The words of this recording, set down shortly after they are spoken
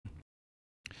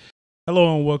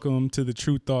Hello and welcome to the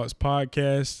True Thoughts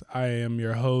Podcast. I am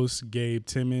your host, Gabe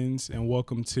Timmons, and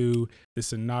welcome to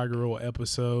this inaugural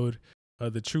episode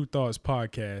of the True Thoughts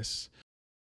Podcast.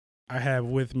 I have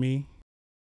with me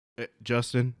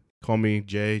Justin. Call me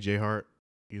J Hart.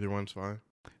 Either one's fine.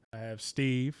 I have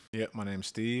Steve. Yep, my name's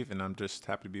Steve, and I'm just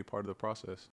happy to be a part of the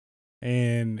process.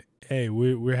 And hey,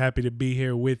 we're happy to be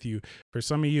here with you. For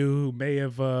some of you who may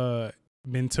have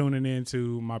been tuning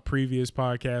into my previous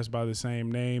podcast by the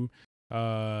same name,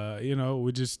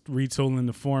 we're just retooling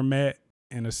the format,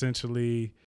 and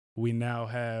essentially we now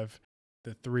have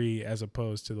the three as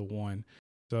opposed to the one.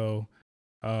 So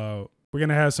we're going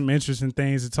to have some interesting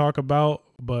things to talk about.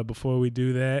 But before we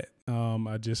do that,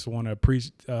 I just want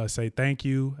to say thank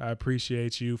you. I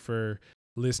appreciate you for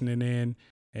listening in.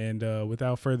 And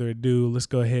without further ado, let's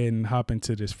go ahead and hop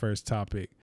into this first topic.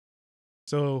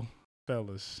 So,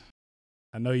 fellas,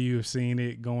 I know you've seen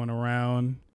it going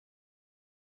around.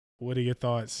 What are your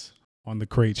thoughts on the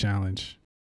crate challenge?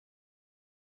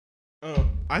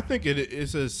 I think it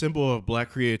is a symbol of black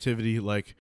creativity.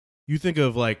 Like, you think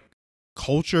of like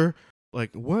culture,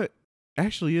 like what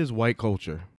actually is white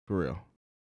culture for real?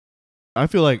 I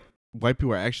feel like white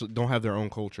people actually don't have their own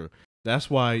culture. That's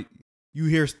why you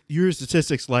hear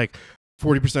statistics like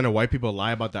 40% of white people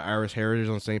lie about the Irish heritage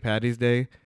on St. Paddy's Day.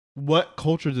 What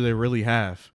culture do they really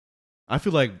have? I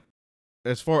feel like,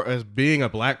 as far as being a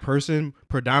black person,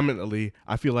 predominantly,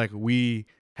 I feel like we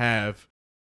have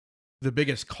the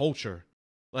biggest culture.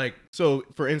 Like, so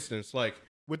for instance, like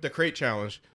with the crate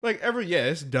challenge, like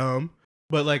it's dumb,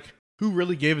 but like who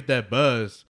really gave it that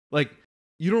buzz? Like,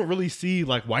 you don't really see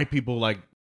like white people like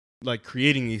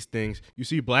creating these things. You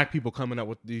see black people coming up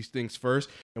with these things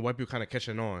first, and white people kind of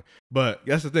catching on. But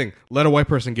that's the thing. Let a white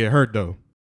person get hurt though,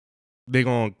 they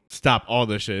gonna stop all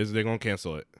this shit. They gonna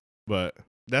cancel it. But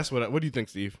that's what do you think,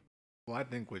 Steve? Well, I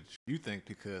think what you think,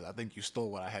 because I think you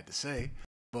stole what I had to say,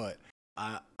 but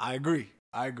I agree.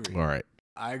 All right.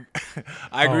 I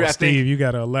agree. Steve, you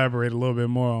got to elaborate a little bit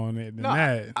more on it than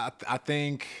that. I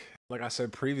think, like I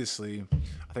said previously,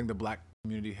 I think the black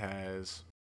community has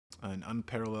an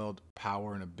unparalleled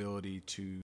power and ability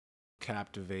to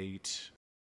captivate,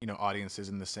 audiences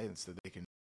in the sense that they can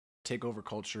take over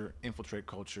culture, infiltrate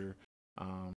culture,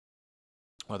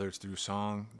 whether it's through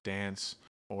song, dance,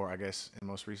 or I guess in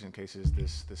most recent cases,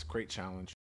 this crate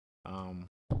challenge,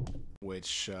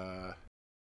 which I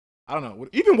don't know.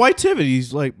 Even white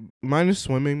activities, like minus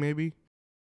swimming, maybe.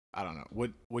 I don't know.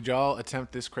 Would y'all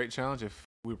attempt this crate challenge if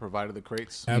we provided the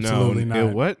crates? Absolutely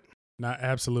not. What? Not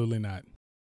absolutely not.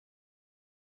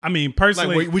 I mean,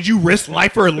 personally, would you risk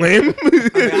life or limb for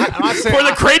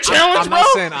the crate challenge, bro? I'm not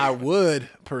saying I would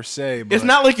per se, but it's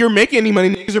not like you're making any money.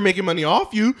 Niggas are making money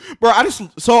off you, bro. I just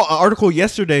saw an article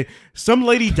yesterday. Some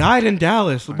lady died in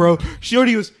Dallas, bro.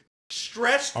 Shorty was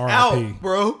stretched out,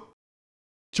 bro.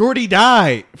 Shorty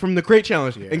died from the crate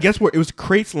challenge, and guess what? It was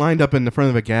crates lined up in the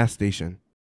front of a gas station.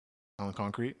 On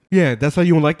concrete? Yeah, that's how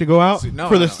you would like to go out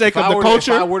for the sake of the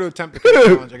culture. If I were to attempt the crate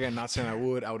challenge, again, not saying I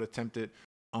would attempt it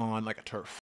on like a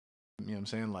turf. You know what I'm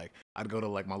saying? Like, I'd go to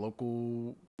like my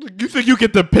local. You think you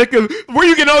get the pick of where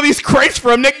you get all these crates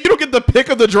from, Nick? You don't get the pick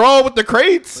of the draw with the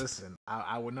crates. Listen,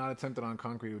 I would not attempt it on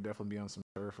concrete. It would definitely be on some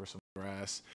turf or some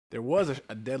grass. There was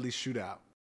a deadly shootout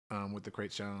with the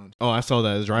crate challenge. Oh, I saw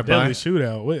that as drive-by. Deadly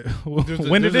shootout.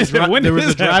 When did this? There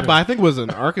was a drive-by. I think it was in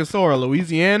Arkansas or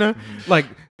Louisiana. Mm-hmm. Like,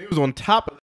 it was on top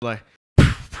of like.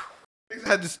 They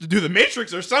had to do the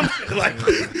Matrix or something. Like,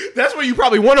 that's where you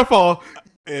probably want to fall.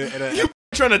 You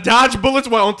trying to dodge bullets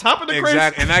while on top of the crate.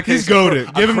 Exactly. In that case, he's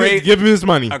goated. Give him his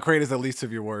money. A crate is the least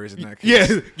of your worries in that case.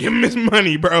 Yeah, give him his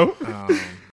money, bro.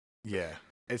 Yeah,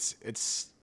 it's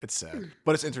sad,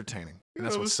 but it's entertaining. And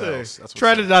that's what sells. That's what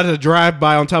Try to dodge a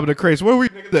drive-by on top of the crates. What were we,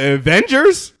 the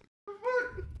Avengers?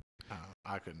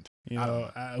 I couldn't.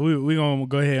 We're going to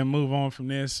go ahead and move on from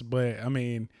this, but I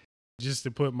mean, just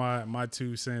to put my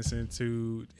 2 cents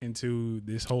into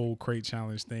this whole crate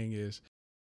challenge thing is,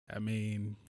 I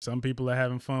mean, some people are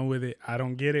having fun with it. I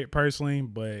don't get it personally,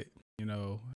 but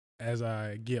as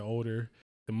I get older,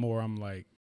 the more I'm like,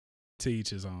 to each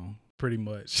his own, pretty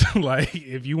much. Like,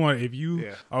 if you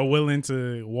are willing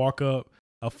to walk up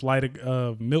a flight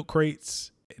of milk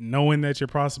crates, knowing that you're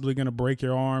possibly going to break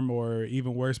your arm or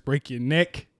even worse, break your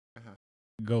neck,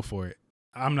 go for it.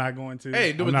 I'm not going to.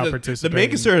 Hey, I'm not participating. The main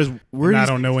concern is where he's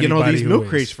getting all these milk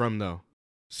crates from, though.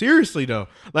 Seriously though,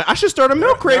 like I should start a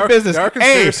milk crate business.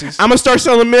 Hey, I'm gonna start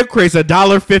selling milk crates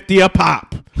 $1.50 a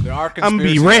pop. There are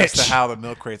conspiracies as to how the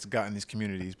milk crates got in these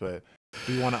communities, but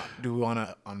Do we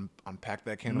wanna unpack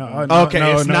that can of No, worms? no, Okay,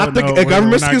 no, it's no, not the no, we're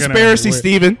government's not gonna- conspiracy, we're-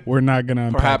 Steven. We're not gonna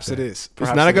unpack Perhaps that. it is. It's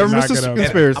Perhaps not a it is. government's Not gonna-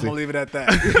 conspiracy. I'm gonna leave it at that.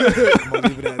 I'm gonna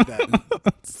leave it at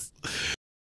that.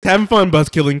 Having fun, Buzz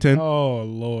Killington. Oh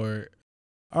Lord!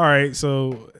 All right,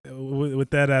 so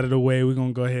with that out of the way, we're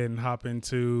gonna go ahead and hop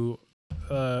into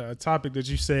a topic that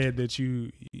you said that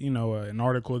you know an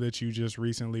article that you just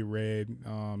recently read,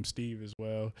 Steve as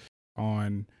well,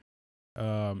 on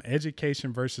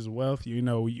education versus wealth. You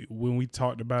know, when we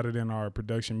talked about it in our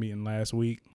production meeting last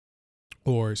week,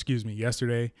 or excuse me,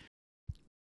 yesterday.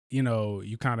 You know,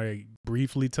 you kind of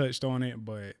briefly touched on it,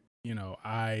 but you know,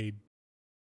 I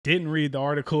didn't read the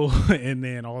article, and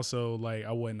then also like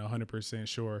I wasn't 100%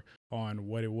 sure on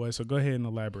what it was. So go ahead and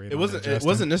elaborate. It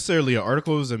wasn't necessarily an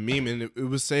article. It was a meme, and it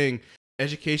was saying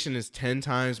education is 10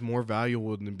 times more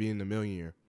valuable than being a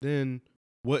millionaire. Then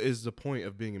what is the point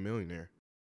of being a millionaire?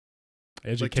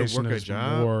 Education work a is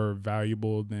job? more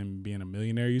valuable than being a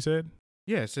millionaire. You said.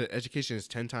 Yeah, it said education is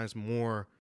 10 times more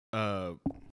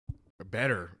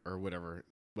better or whatever,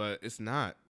 but it's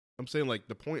not. I'm saying like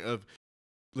the point of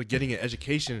like getting an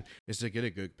education is to get a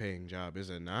good paying job, is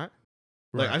it not?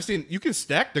 Like Right. I've seen you can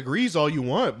stack degrees all you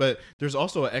want, but there's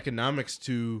also an economics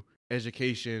to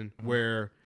education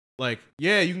where like,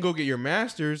 yeah, you can go get your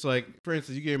master's. Like, for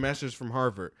instance, you get your master's from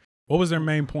Harvard. What was their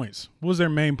main points? What was their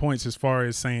main points as far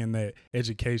as saying that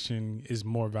education is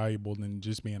more valuable than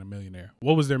just being a millionaire?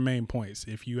 What was their main points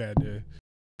if you had to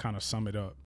kind of sum it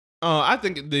up? I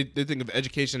think they think of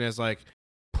education as like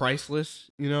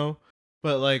priceless, you know.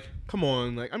 But like, come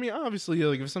on, like I mean, obviously,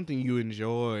 like if it's something you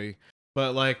enjoy,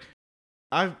 but like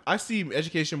I see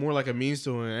education more like a means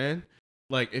to an end.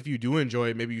 Like if you do enjoy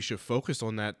it, maybe you should focus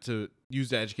on that to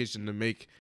use that education to make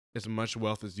as much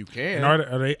wealth as you can.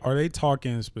 And are they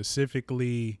talking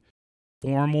specifically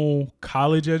formal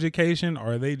college education,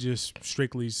 or are they just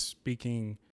strictly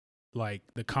speaking like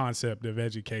the concept of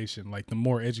education? Like the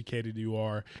more educated you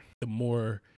are, the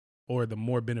more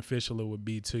beneficial it would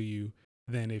be to you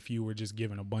than if you were just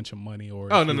given a bunch of money or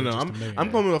Oh if no you no were no! just a I'm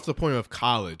millionaire. coming off the point of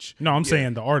college. No, I'm Yeah.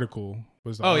 saying the article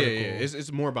was the Oh article. yeah.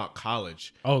 It's more about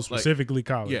college. Oh, specifically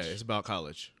college. Yeah, it's about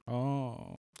college.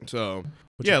 Oh. So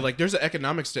Which yeah, is- like there's an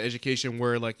economics to education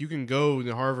where like you can go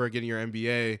to Harvard getting your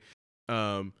MBA.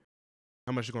 How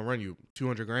much is it gonna run you?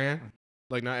 $200,000.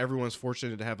 Like not everyone's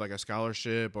fortunate to have like a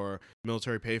scholarship or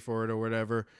military pay for it or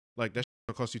whatever. Like that's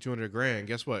gonna cost you $200,000.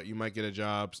 Guess what? You might get a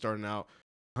job starting out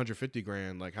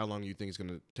 $150,000. Like how long do you think it's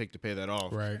gonna take to pay that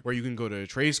off? Right. Where you can go to a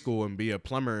trade school and be a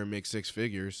plumber and make 6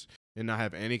 figures and not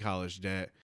have any college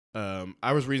debt.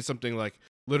 I was reading something like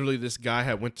literally this guy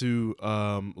had went to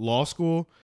law school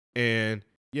and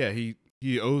yeah, he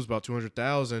owes about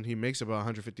 $200,000. He makes about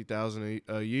 $150,000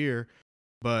 a year,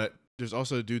 but there's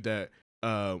also a dude that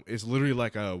is literally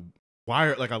like a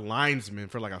linesman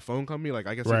for like a phone company. Like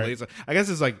I guess Right. I guess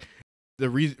it's like the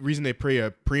reason they pay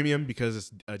a premium because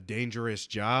it's a dangerous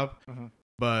job. Mhm.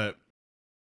 But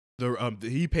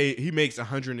he makes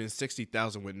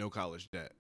 $160,000 with no college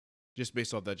debt. Just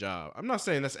based off that job. I'm not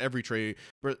saying that's every trade,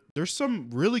 but there's some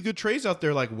really good trades out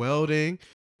there like welding,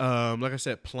 like I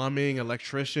said, plumbing,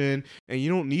 electrician, and you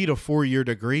don't need a 4-year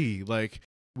degree. Like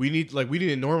we need to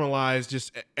normalize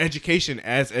just education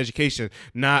as education,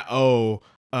 not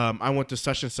I went to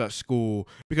such and such school,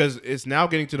 because it's now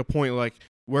getting to the point like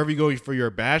wherever you go for your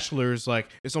bachelor's, like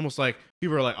it's almost like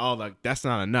people are like, oh, like that's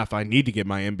not enough. I need to get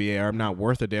my MBA or I'm not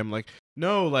worth a damn. Like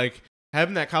no, like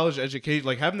having that college education,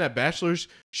 like having that bachelor's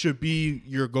should be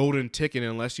your golden ticket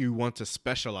unless you want to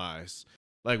specialize.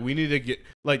 Like we need to get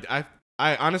like I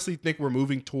honestly think we're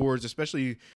moving towards,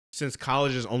 especially since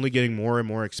college is only getting more and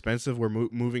more expensive, we're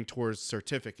moving towards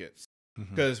certificates.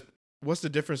 Because what's the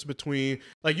difference between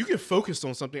like you can focus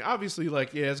on something? Obviously,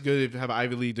 like yeah, it's good to have an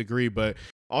Ivy League degree, but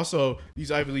also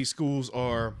these Ivy League schools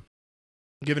are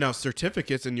giving out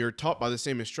certificates and you're taught by the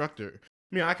same instructor.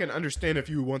 I mean, I can understand if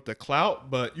you want the clout,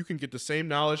 but you can get the same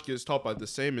knowledge, get taught by the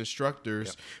same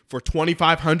instructors for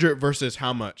 $2,500 versus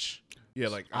how much? Yeah,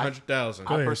 like 100,000.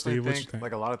 Go I ahead, personally Steve, what you think, think?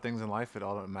 like a lot of things in life, it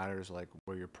all that matters like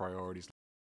where your priorities.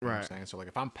 You know what I'm Right. saying? So like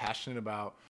if I'm passionate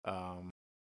about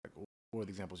like what are the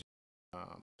examples?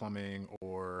 Plumbing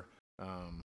or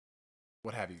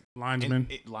what have you? Linesman.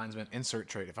 Linesman, insert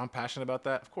trade. If I'm passionate about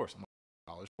that, of course I'm going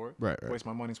to college for it. Right. Waste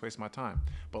my money, waste my time.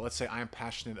 But let's say I am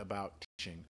passionate about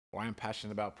teaching or I am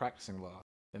passionate about practicing law,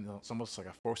 then it's almost like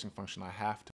a forcing function. I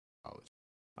have to go to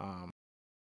college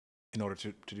in order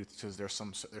to do, because there's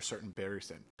certain barriers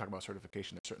that talk about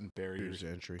certification. There's certain barriers,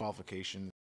 Here's entry.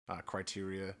 qualifications,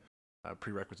 criteria,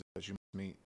 prerequisites that you must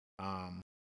meet.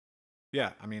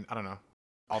 Yeah, I mean, I don't know.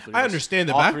 All three of I us- understand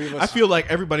that, all but three of I us- feel like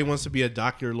everybody wants to be a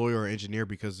doctor, lawyer, or engineer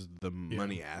because of the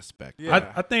money aspect.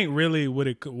 Yeah. I think really what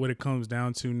it comes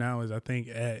down to now is I think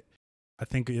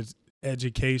it's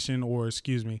education, or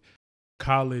excuse me,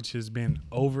 college has been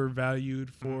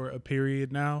overvalued for a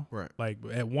period now. Right. Like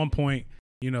at one point,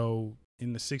 in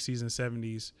the 60s and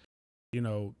 70s,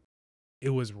 it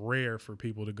was rare for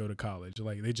people to go to college.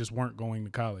 Like they just weren't going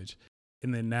to college.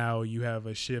 And then now you have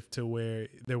a shift to where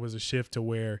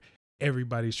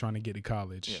everybody's trying to get to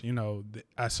college. Yeah.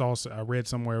 I read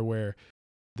somewhere where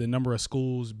the number of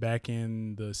schools back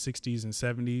in the 60s and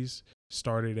 70s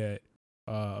started at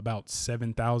about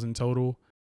 7,000 total.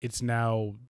 It's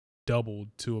now doubled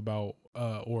to about,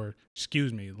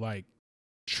 like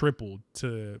tripled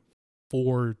to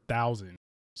 4,000.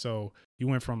 So you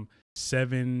went from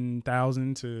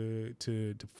 7,000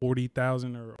 to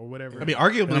 40,000 or whatever. I mean,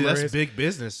 arguably number that's is. big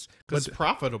business because it's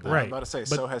profitable. I was Right. about to say, But-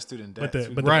 so has student debt.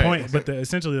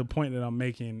 Essentially the point that I'm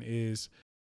making is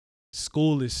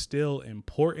school is still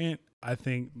important. I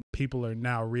think people are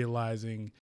now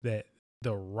realizing that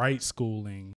the right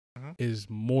schooling Mhm. is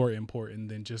more important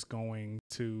than just going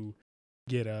to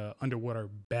get a underwater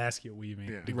basket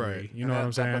weaving Yeah. degree. Right. You know what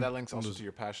I'm saying? But that links also to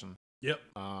your passion. Yep.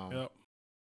 Yep. Yep.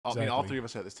 I mean, all Exactly. three of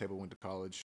us at this table went to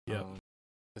college. Yep.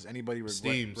 Does anybody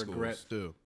STEAM regret? schools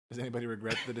too. Does anybody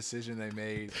regret the decision they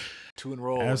made to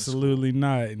enroll? Absolutely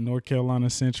not. North Carolina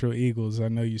Central Eagles. I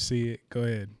know you see it. Go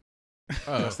ahead.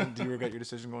 Justin, do you regret your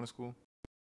decision going to school?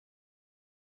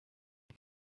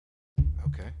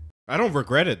 Okay. I don't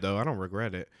regret it though. I don't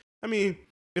regret it. I mean,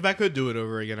 if I could do it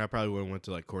over again, I probably would have went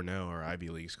to like Cornell or Ivy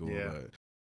League school. Yeah. But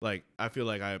like, I feel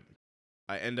like I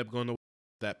end up going to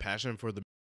that passion for the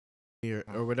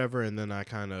or whatever, and then I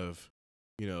kind of,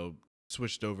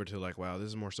 switched over to like, wow, this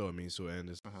is more so it means to an end.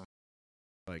 It's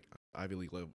like Ivy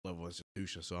League level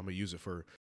institution, so I'm gonna use it for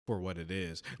what it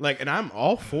is. Like, and I'm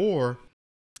all for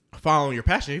following your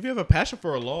passion. If you have a passion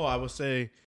for a law, I would say,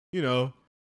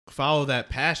 follow that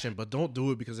passion, but don't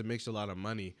do it because it makes a lot of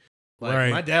money. Like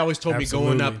Right. my dad always told me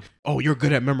growing up, Absolutely. oh, you're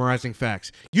good at memorizing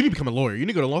facts. You need to become a lawyer. You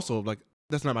need to go to law school. Like,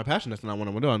 that's not my passion. That's not what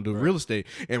I want to do. I want to do real estate.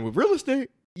 And with real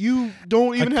estate, you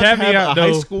don't even have to have a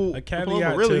high school a diploma,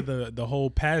 caveat really. to the whole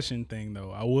passion thing,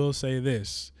 though. I will say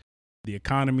this: the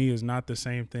economy is not the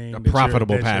same thing. A that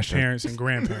profitable your passion. parents and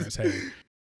grandparents had.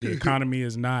 The economy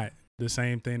is not the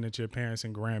same thing that your parents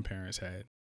and grandparents had.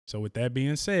 So, with that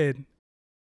being said,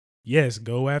 yes,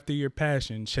 go after your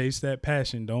passion, chase that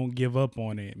passion. Don't give up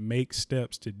on it. Make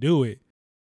steps to do it.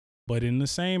 But in the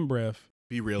same breath,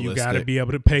 Be realistic. you got to be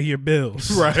able to pay your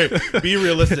bills. Right. Be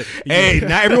realistic. Hey,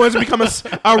 not everyone's become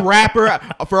a rapper.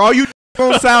 For all you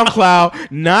on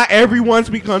SoundCloud, not everyone's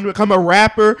become a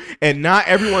rapper, and not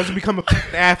everyone's become an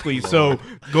athlete. So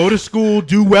go to school,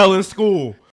 do well in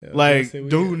school. Like, Justin,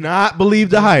 do not believe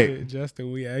the hype.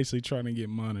 Justin, we actually trying to get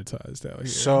monetized out here.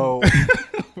 So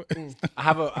I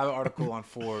have an article on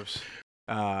Forbes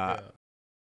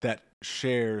that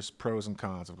shares pros and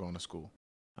cons of going to school.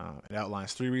 It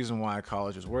outlines 3 reasons why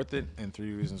college is worth it and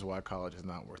 3 reasons why college is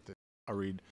not worth it. I'll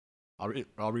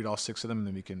read all 6 of them and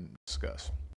then we can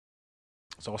discuss.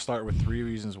 So I'll start with 3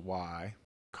 reasons why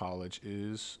college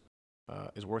is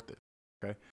worth it.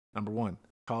 Okay, number 1,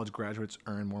 college graduates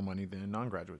earn more money than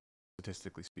non-graduates,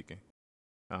 statistically speaking.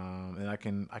 And I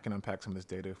can unpack some of this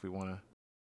data if we want to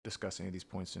discuss any of these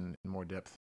points in more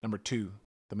depth. Number 2,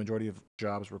 the majority of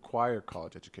jobs require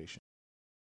college education.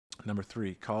 Number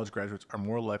 3, college graduates are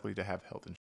more likely to have health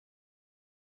insurance.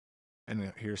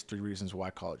 And here's 3 reasons why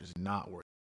college is not worth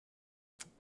it.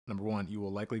 Number 1, you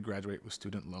will likely graduate with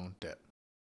student loan debt.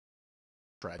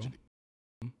 Tragedy.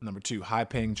 Number 2,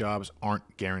 high-paying jobs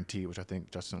aren't guaranteed, which I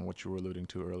think, Justin, what you were alluding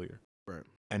to earlier. Right.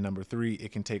 And number 3,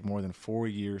 it can take more than 4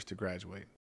 years to graduate.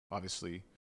 Obviously,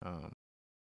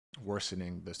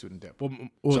 worsening the student debt. Well,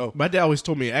 So- my dad always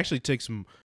told me it actually takes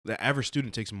the average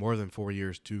student takes more than 4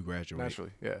 years to graduate.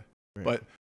 Naturally, yeah. Right. But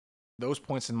those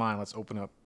points in mind, let's open up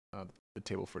the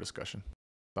table for discussion.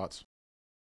 Thoughts?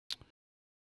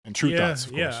 And true thoughts,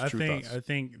 of course. True thoughts. I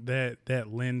think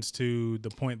that lends to the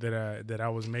point that I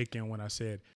was making when I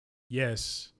said,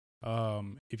 yes,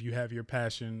 if you have your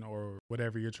passion or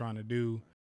whatever you're trying to do,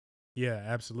 yeah,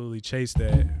 absolutely chase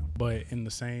that. But in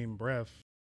the same breath,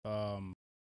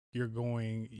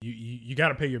 you got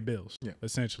to pay your bills,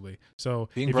 essentially. So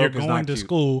Being if you're broke is going not to cute.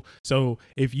 school, so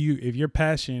if your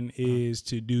passion is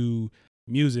to do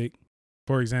music,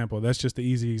 for example, that's just the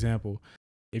easy example.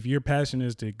 If your passion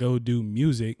is to go do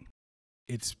music,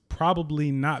 it's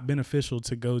probably not beneficial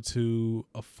to go to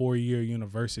a 4-year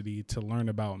university to learn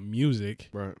about music,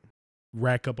 Right.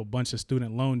 rack up a bunch of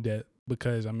student loan debt,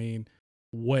 because I mean,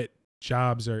 what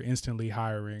jobs are instantly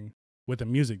hiring with a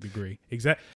music degree.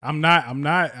 I'm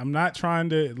not trying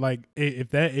to like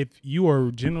if you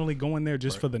are generally going there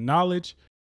just for the knowledge,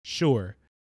 sure.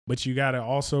 But you got to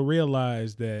also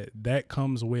realize that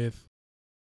comes with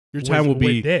your time will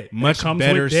be debt. much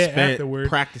better spent afterward.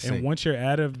 practicing. And once you're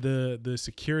out of the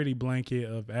security blanket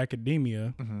of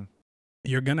academia,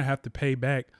 you're gonna have to pay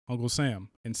back Uncle Sam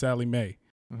and Sally Mae.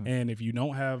 And if you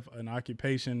don't have an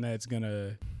occupation that's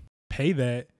gonna pay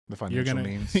that, the financial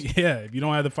means. Yeah, if you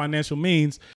don't have the financial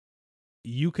means,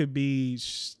 you could be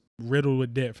riddled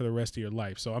with debt for the rest of your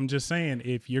life. So I'm just saying,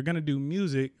 if you're gonna do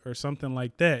music or something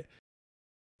like that,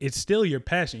 it's still your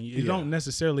passion. You don't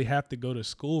necessarily have to go to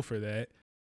school for that,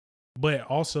 but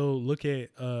also look at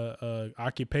a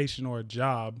occupation or a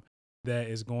job that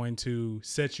is going to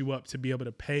set you up to be able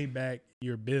to pay back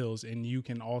your bills, and you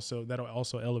can also that'll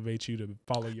also elevate you to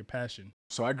follow your passion.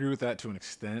 So I agree with that to an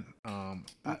extent.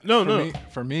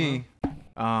 For me,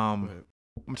 I'm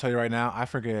gonna tell you right now, I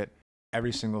forget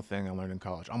every single thing I learned in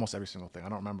college, almost every single thing. I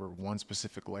don't remember one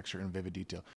specific lecture in vivid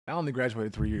detail. I only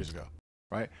graduated 3 years ago,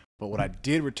 right? But what I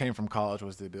did retain from college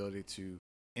was the ability to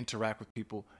interact with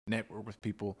people, network with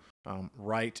people,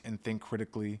 write and think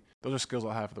critically. Those are skills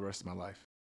I'll have for the rest of my life.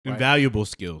 Right? Invaluable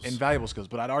skills.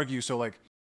 But I'd argue, so like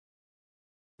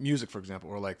music, for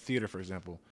example, or like theater, for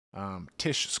example,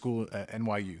 Tisch School at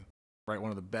NYU, right?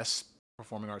 One of the best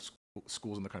performing arts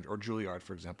schools in the country, or Juilliard,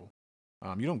 for example.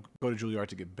 You don't go to Juilliard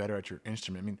to get better at your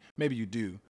instrument. I mean, maybe you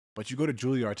do, but you go to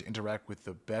Juilliard to interact with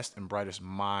the best and brightest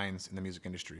minds in the music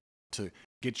industry, to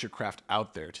get your craft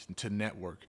out there, to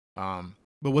network.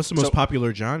 But what's the most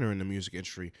popular genre in the music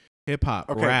industry? Hip hop,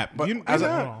 rap. But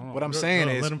what I'm saying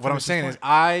is,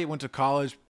 I went to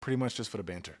college pretty much just for the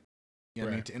banter. You know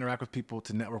what I mean? To interact with people,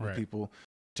 to network with people,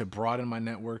 to broaden my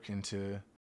network, and to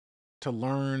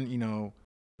learn,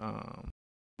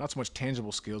 not so much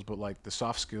tangible skills, but like the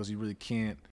soft skills you really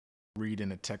can't read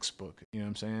in a textbook. You know what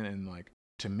I'm saying? And like,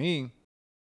 to me,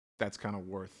 that's kind of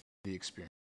worth the experience,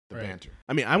 the banter.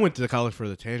 I mean, I went to college for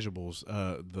the tangibles,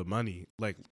 the money,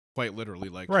 like quite literally.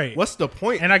 Like, right. What's the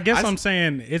point? And I guess I'm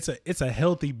saying it's a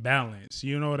healthy balance.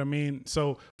 You know what I mean?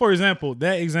 So, for example,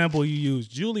 that example you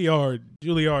used,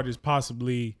 Juilliard is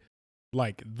possibly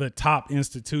like the top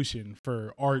institution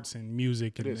for arts and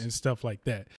music and stuff like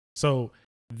that. So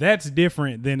that's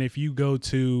different than if you go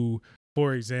to,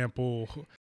 for example,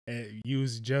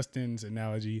 use Justin's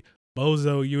analogy,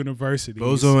 Bozo University.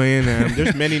 Bozo A&M.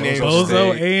 There's many names.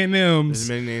 Bozo A&M's. There's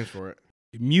many names for it.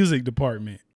 Music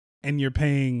department. And you're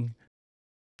paying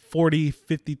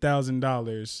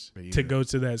 $50,000 to go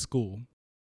to that school.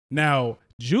 Now,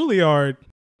 Juilliard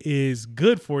is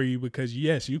good for you because,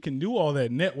 yes, you can do all that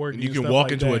networking. And you can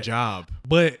walk into a job.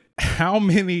 But how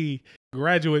many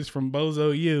graduates from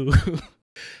Bozo U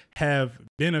have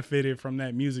benefited from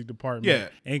that music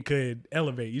department and could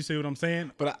elevate? You see what I'm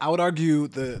saying? But I would argue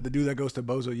the dude that goes to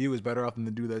Bozo U is better off than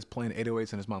the dude that's playing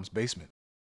 808s in his mom's basement.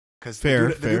 Because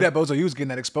the dude at Bozo U is getting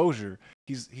that exposure.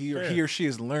 He or she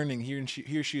is learning. He or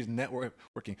she is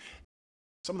networking.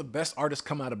 Some of the best artists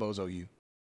come out of Bozo U. You know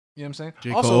what I'm saying?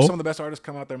 J. Also, Cole? some of the best artists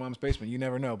come out their mom's basement. You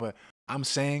never know. But I'm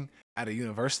saying at a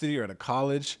university or at a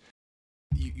college,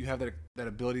 you have that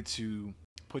ability to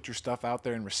put your stuff out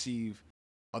there and receive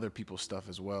other people's stuff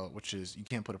as well, which is, you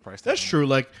can't put a price tag. That's true.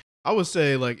 Like, I would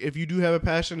say, like, if you do have a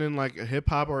passion in like hip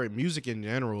hop or music in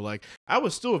general, like, I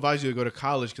would still advise you to go to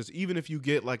college, because even if you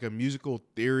get like a musical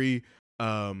theory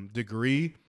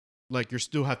degree, like, you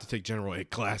still have to take general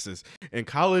ed classes. And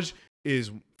college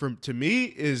is, to me,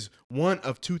 is one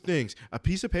of two things: a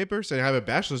piece of paper saying I have a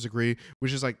bachelor's degree,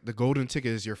 which is like the golden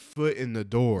ticket, is your foot in the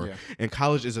door. And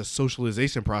college is a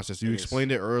socialization process. You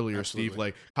explained it earlier, Steve.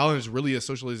 Like, college is really a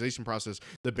socialization process.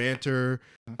 The banter,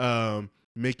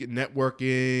 make it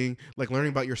networking, like learning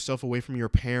about yourself away from your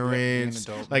parents,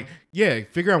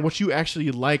 figure out what you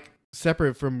actually like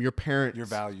separate from your parents, your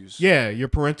values, your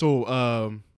parental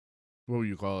what would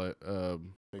you call it,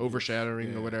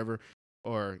 overshadowing or whatever,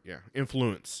 or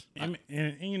influence. And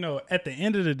you know, at the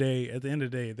end of the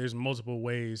day, there's multiple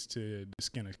ways to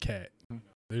skin a cat.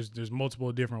 There's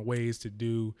multiple different ways to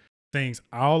do things.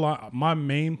 My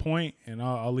main point, and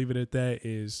I'll leave it at that,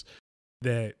 is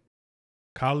that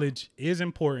college is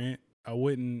important. I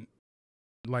wouldn't,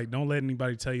 don't let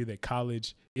anybody tell you that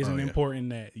college isn't important,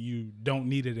 that you don't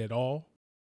need it at all.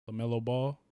 LaMelo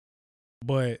Ball.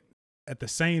 But at the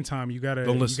same time, you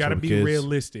gotta be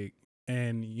realistic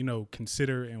and, you know,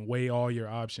 consider and weigh all your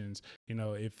options. You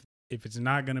know, if it's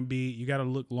not gonna be, you gotta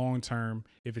look long term.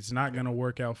 If it's not gonna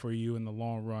work out for you in the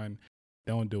long run,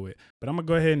 don't do it. But I'm gonna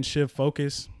go ahead and shift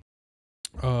focus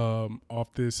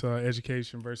off this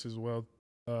education versus wealth.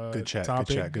 Good chat,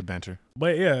 topic. good banter.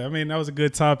 But yeah, I mean, that was a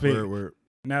good topic. We're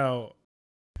Now,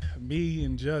 me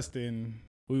and Justin,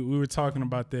 we were talking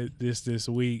about this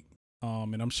week,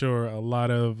 and I'm sure a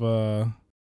lot of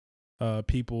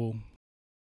people,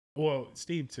 well,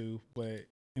 Steve too, but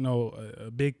you know,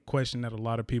 a big question that a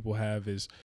lot of people have is,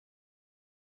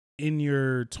 in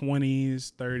your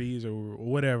 20s, 30s, or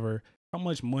whatever, how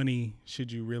much money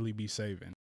should you really be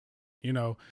saving? You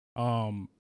know,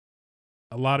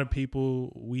 a lot of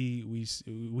people, we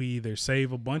either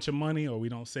save a bunch of money or we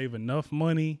don't save enough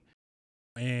money.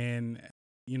 And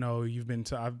you know,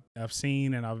 I've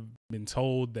seen and I've been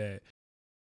told that,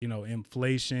 you know,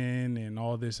 inflation and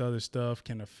all this other stuff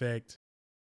can affect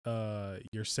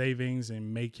your savings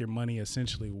and make your money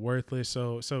essentially worthless.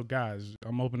 So guys,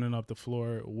 I'm opening up the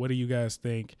floor. What do you guys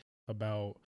think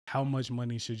about how much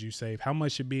money should you save? How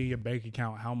much should be in your bank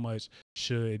account? How much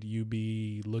should you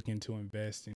be looking to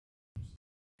invest in?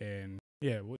 And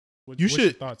yeah, what's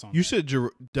your thoughts on you that?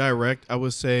 should direct, I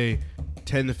would say,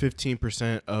 10 to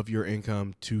 15% of your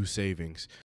income to savings.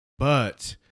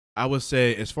 But I would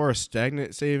say, as far as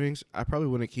stagnant savings, I probably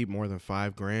wouldn't keep more than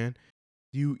 $5,000.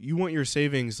 You want your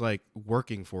savings like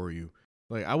working for you.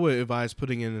 Like, I would advise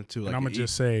putting it into like. And I'm gonna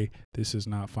just say, this is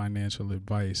not financial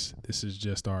advice. This is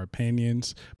just our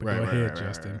opinions. But go ahead,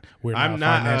 Justin. We're I'm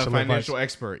not a financial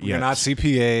expert. We're not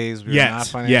CPAs. We're not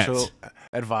financial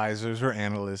advisors or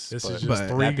analysts. This is just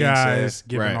three guys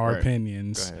giving our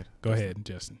opinions. Go ahead,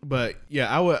 Justin. But yeah,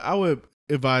 I would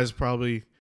advise, probably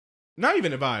not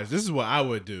even advise. This is what I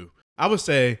would do. I would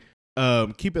say,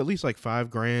 keep at least like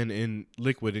 $5,000 in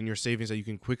liquid in your savings that you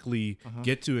can quickly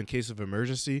get to in case of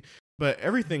emergency. But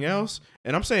everything else,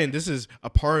 and I'm saying this is a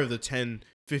part of the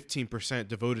 10-15%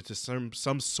 devoted to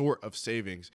some sort of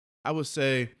savings. I would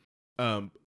say, I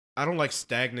don't like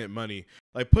stagnant money.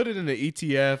 Like, put it in an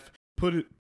ETF, put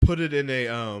it in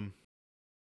a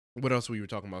what else were you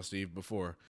talking about, Steve,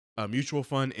 before? A mutual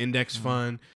fund, index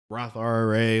fund, Roth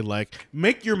IRA. Like,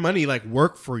 make your money like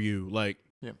work for you. Like,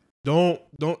 don't.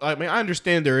 I mean, I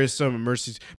understand there is some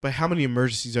emergencies, but how many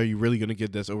emergencies are you really gonna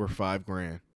get that's over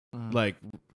 $5,000? Like,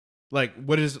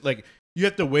 what is, like, you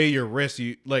have to weigh your risk.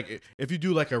 You, like, if you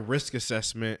do like a risk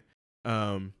assessment,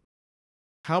 how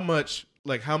much,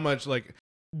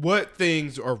 what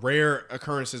things are rare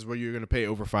occurrences where you're gonna pay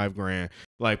over $5,000?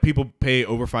 Like, people pay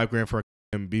over $5,000 for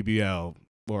a BBL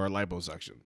or a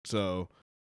liposuction. So,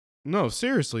 no,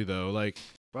 seriously though, like.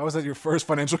 Why was that your first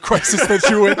financial crisis that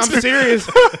you went I'm to? serious.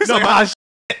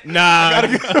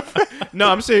 No,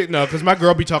 I'm serious. No, because my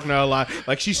girl be talking to her a lot.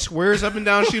 Like, she swears up and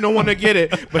down she don't want to get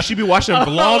it, but she be watching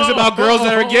vlogs about girls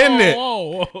that are getting it.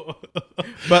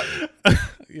 But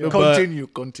continue.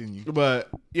 But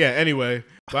yeah, anyway.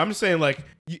 But I'm just saying, like,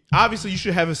 obviously you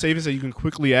should have a savings that you can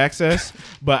quickly access.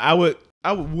 But I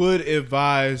would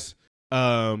advise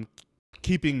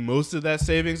keeping most of that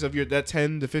savings of that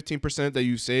 10 to 15% that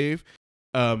you save.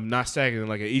 Not stagnant,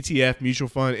 like an ETF, mutual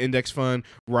fund, index fund,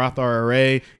 Roth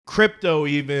IRA, crypto,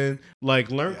 even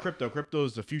like learn crypto. Crypto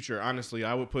is the future. Honestly,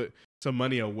 I would put some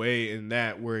money away in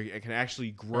that where it can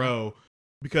actually grow,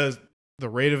 because the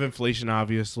rate of inflation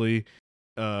obviously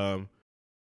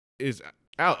is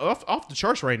off the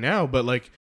charts right now. But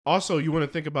like, also you want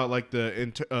to think about like the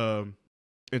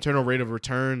internal rate of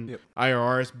return,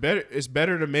 IRR. It's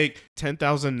better to make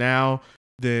 10,000 now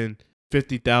than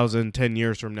 50,000 10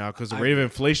 years from now, because the rate of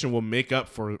inflation will make up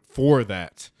for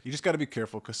that. You just got to be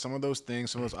careful, because some of those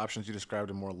options you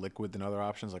described are more liquid than other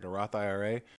options, like a Roth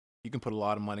IRA. You can put a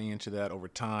lot of money into that over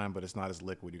time, but it's not as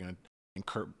liquid. You're going to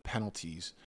incur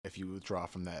penalties if you withdraw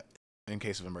from that in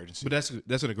case of emergency. But that's going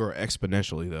to grow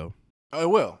exponentially, though. Oh, it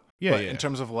will. Yeah, but in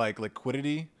terms of like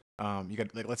liquidity, you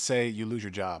got, like, let's say you lose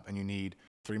your job and you need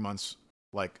 3 months.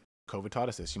 Like COVID taught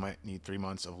us this. You might need 3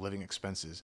 months of living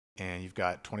expenses. And you've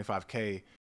got $25K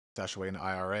stashed away in an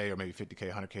IRA, or maybe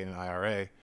 $50K, $100K in an IRA.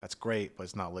 That's great, but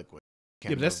it's not liquid.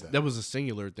 Yeah, but that was a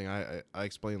singular thing. I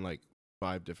explained like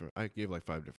 5 different. I gave like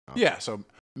 5 different options. Yeah, so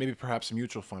maybe perhaps a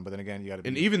mutual fund, but then again, you got to be.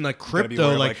 And even like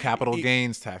crypto, like capital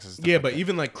gains taxes. Yeah, but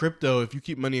even like crypto, if you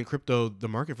keep money in crypto, the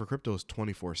market for crypto is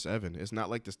 24/7. It's not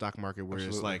like the stock market where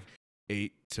it's like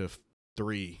 8 to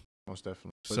 3. Most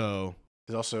definitely. But so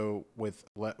there's also with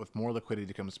more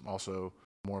liquidity comes also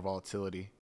more volatility,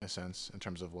 in a sense, in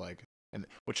terms of like, and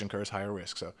which incurs higher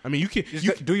risk. So I mean, you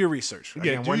do your research.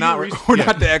 Again, we're not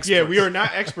the experts. Yeah, we are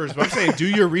not experts, but I'm saying do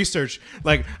your research.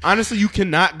 Like, honestly, you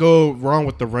cannot go wrong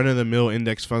with the run of the mill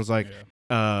index funds like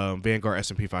Vanguard,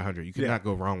 S&P 500. You cannot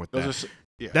go wrong with that.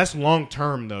 That's long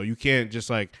term though. You can't just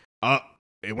like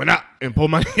it went up and pull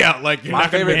money out. Like, you're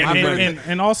not favorite.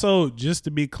 And also, just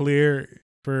to be clear,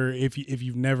 for if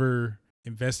you've never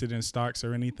invested in stocks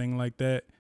or anything like that,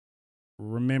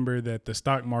 remember that the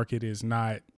stock market is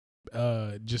not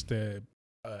just a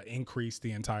increase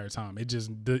the entire time. It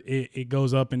just it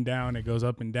goes up and down. It goes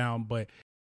up and down. But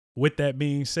with that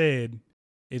being said,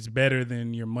 it's better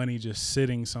than your money just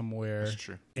sitting somewhere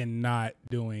and not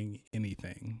doing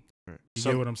anything. You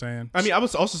get what I'm saying? I mean, I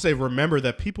would also say, remember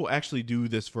that people actually do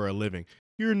this for a living.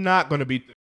 You're not going to be,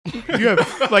 you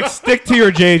have, like, stick to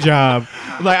your day job.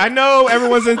 Like, I know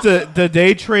everyone's into the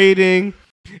day trading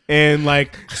and,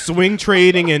 like, swing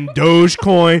trading and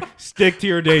Dogecoin. Stick to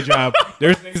your day job.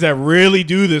 There's things that really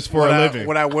do this for a living.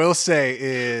 What I will say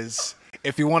is,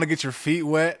 if you want to get your feet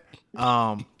wet,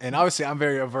 and obviously I'm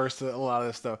very averse to a lot of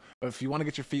this stuff, but if you want to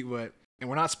get your feet wet, and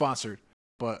we're not sponsored,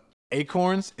 but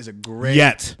Acorns is a great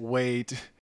way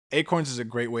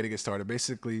to get started.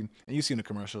 Basically, and you see in the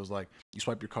commercials, like, you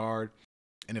swipe your card,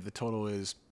 and if the total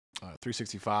is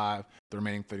 $365, the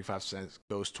remaining 35 cents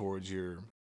goes towards your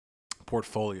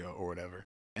portfolio or whatever.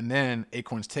 And then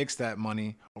Acorns takes that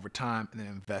money over time and then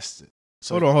invests it.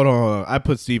 So Hold on. I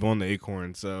put Steve on the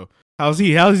Acorn, so how's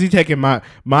he taking my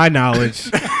knowledge?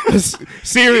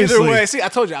 Seriously. Either way, see, I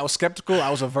told you I was skeptical. I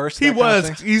was averse to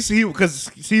that. He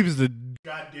because Steve is the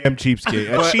goddamn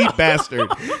cheapskate, a cheap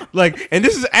bastard. Like, and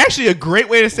this is actually a great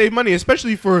way to save money,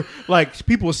 especially for, like,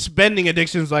 people with spending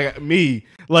addictions like me.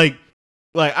 Let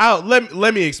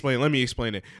me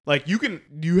explain it. Like,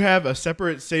 you have a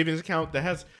separate savings account that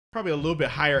has probably a little bit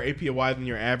higher APY than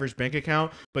your average bank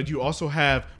account, but you also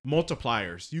have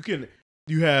multipliers.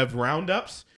 You have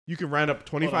roundups. You can round up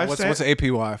 25 cents. What's the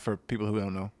APY for people who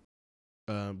don't know?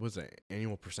 What's that?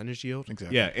 Annual percentage yield?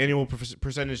 Exactly. Yeah, annual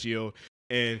percentage yield.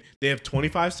 And they have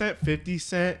 25 cent, 50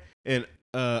 cent, and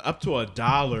up to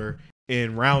 $1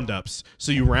 in roundups.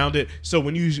 So you round it. So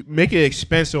when you make it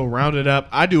expensive, it'll round it up.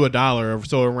 I do $1,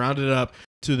 so it'll round it up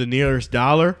to the nearest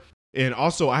dollar. And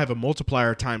also, I have a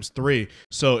multiplier times 3.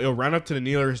 So it'll round up to the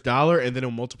nearest dollar, and then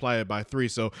it'll multiply it by 3.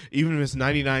 So even if it's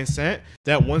 99 cents,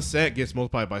 that 1 cent gets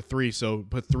multiplied by 3. So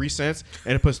put 3 cents,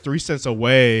 and it puts 3 cents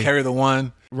away. Carry the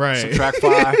 1. Right. Subtract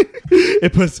 5.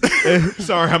 It puts.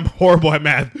 Sorry, I'm horrible at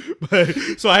math. But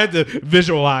so I had to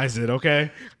visualize it. Okay,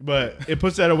 but it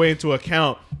puts that away into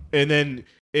account, and then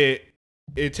it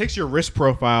takes your risk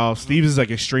profile. Steve's is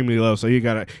like extremely low, so you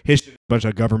gotta hit a bunch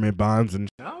of government bonds and.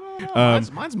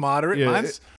 Mine's moderate. Yeah,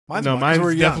 mine's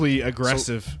definitely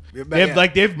aggressive. So, they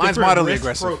have mine's moderately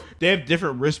aggressive. They have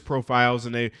different risk profiles,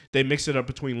 and they mix it up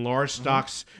between large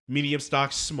stocks, medium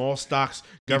stocks, small stocks,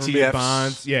 government ETFs.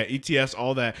 bonds, ETFs,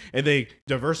 all that, and they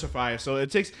diversify it. So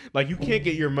it takes, like, you can't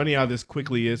get your money out this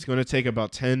quickly. It's going to take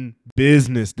about 10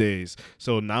 business days.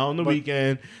 So not on the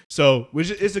weekend. So which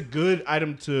is a good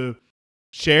item to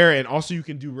share, and also you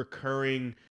can do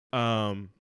recurring.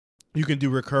 You can do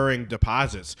recurring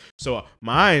deposits. So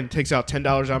mine takes out $10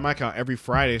 out of my account every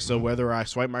Friday. So whether I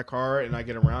swipe my card and I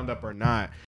get a roundup or not,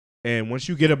 and once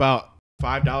you get about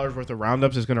 $5 worth of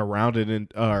roundups, it's going to round it in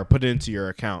or put it into your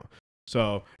account.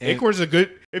 So Acorns is a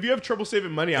good. If you have trouble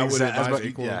saving money, I would advise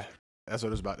Acorns. Yeah, that's what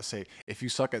I was about to say. If you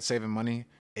suck at saving money,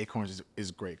 Acorns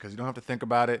is great because you don't have to think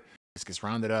about it. It gets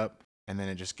rounded up, and then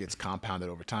it just gets compounded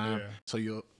over time. Yeah. So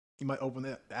you might open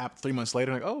the app 3 months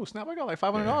later, like, oh snap, I got like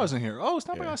 $500 in here. Oh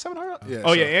snap, I got $700. Yeah.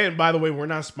 Oh yeah, and by the way, we're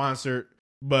not sponsored,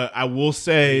 but I will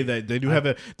say that they do have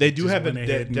a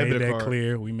debit card.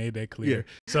 Clear. We made that clear. Yeah.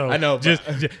 So I know, just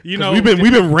you know, we've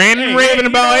been raving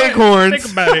about Acorns.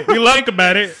 Think about it. We think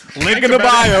about it. Link in the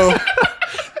bio.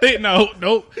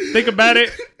 Think about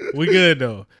it. We good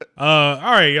though. All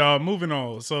right, y'all. Moving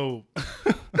on. So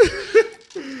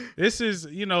this is,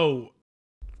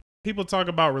 people talk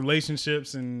about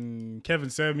relationships and Kevin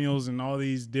Samuels and all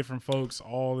these different folks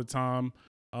all the time.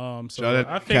 So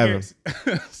I figured,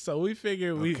 we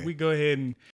figured we go ahead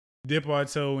and dip our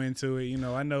toe into it.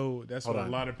 I know that's what a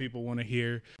lot of people want to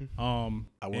hear.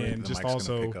 And just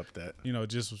also, pick up that.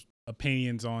 Just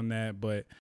opinions on that. But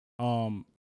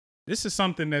this is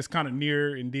something that's kind of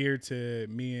near and dear to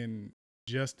me and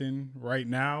Justin right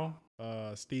now.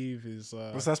 Steve is.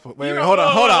 What's that supposed? Wait, hold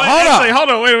on.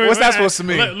 Wait. What's that supposed to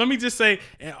mean? Let me just say,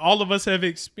 all of us have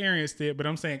experienced it, but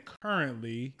I'm saying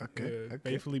currently,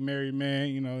 faithfully married man.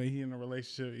 He in a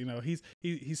relationship.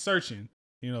 He's searching.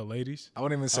 Ladies. I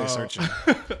wouldn't even say searching.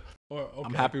 Okay.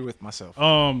 I'm happy with myself.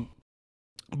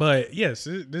 But yes,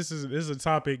 this is a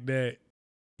topic that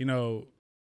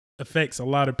affects a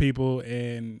lot of people,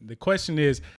 and the question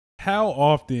is, how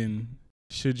often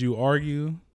should you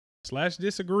argue /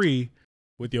 disagree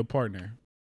with your partner?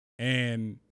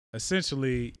 And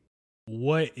essentially,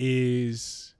 what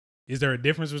is there a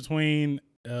difference between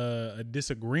a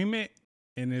disagreement,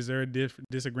 and is there a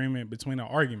disagreement between an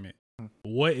argument?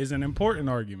 What is an important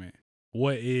argument?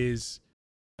 What is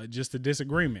just a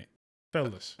disagreement?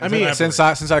 fellas. I mean, since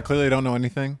I clearly don't know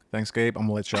anything, thanks, Gabe. I'm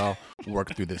gonna let y'all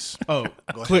work through this. Oh,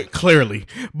 clearly.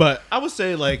 But I would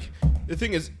say, like, the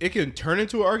thing is, it can turn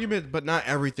into an argument, but not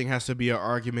everything has to be an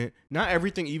argument. Not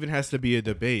everything even has to be a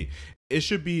debate. It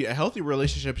should be a healthy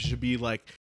relationship. It should be like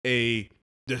a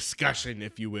discussion,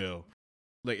 if you will,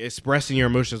 like expressing your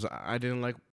emotions. I didn't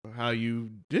like how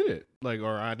you did it, like,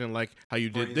 or I didn't like how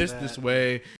you did this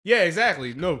way. Yeah,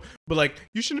 exactly. No, but like,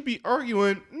 you shouldn't be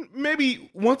arguing. Maybe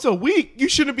once a week, you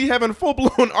shouldn't be having full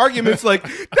blown arguments. Like,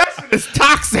 that shit is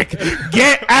toxic.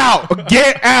 Get out.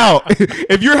 Get out.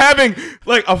 If you're having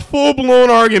like a full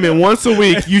blown argument once a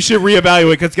week, you should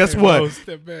reevaluate. Because guess what?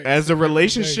 As a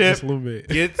relationship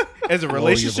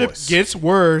gets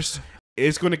worse,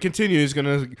 it's going to continue. It's going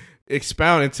to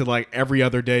expound into like every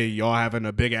other day y'all having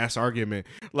a big ass argument.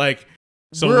 Like,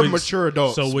 so we're mature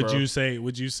adults. So would bro. you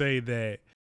say that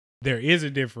there is a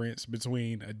difference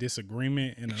between a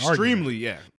disagreement and an argument? Extremely,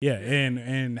 yeah. Yeah,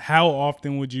 and how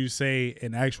often would you say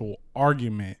an actual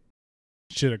argument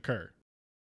should occur?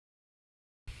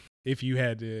 If you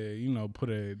had to, put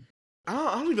a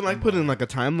I don't even like putting like a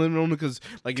time limit on it, because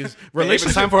like it's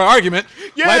relationship time for an argument.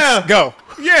 Yeah, let's go.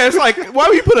 Yeah, it's like, why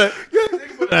would you put a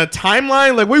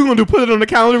timeline? Like, what are you gonna do? Put it on the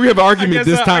calendar. We have an argument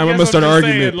this time. I'm gonna start an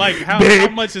argument. Saying, like, how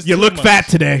much is you too look much? fat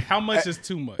today? How much is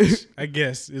too much? I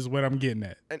guess is what I'm getting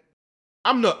at.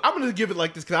 I'm gonna give it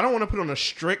like this, because I don't want to put on a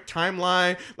strict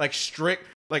timeline, like strict,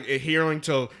 like adhering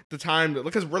to the time,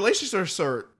 because relationships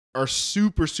are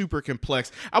super, super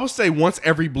complex. I would say once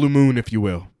every blue moon, if you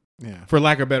will. Yeah, for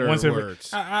lack of better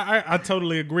words. I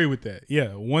totally agree with that.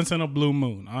 Yeah, once in a blue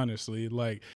moon, honestly.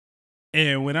 Like,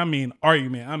 and when I mean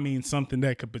argument, I mean something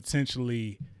that could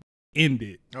potentially end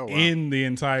it in the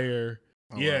entire.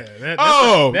 You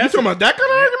talking about that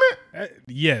kind of argument?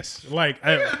 Yes, like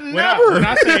when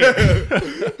I say.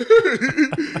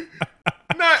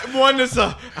 Not one that's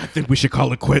I think we should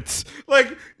call it quits.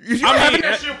 Like, I'm having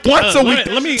that shit once a week.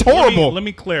 It's horrible. Let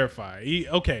me clarify.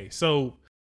 Okay, so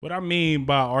what I mean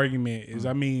by argument is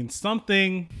I mean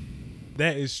something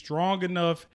that is strong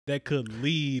enough that could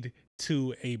lead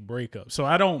to a breakup. So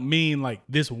I don't mean like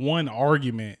this one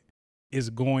argument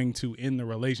is going to end the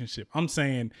relationship. I'm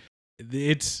saying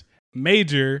it's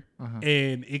major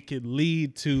and it could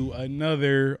lead to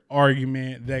another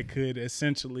argument that could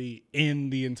essentially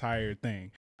end the entire thing.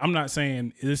 I'm not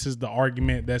saying this is the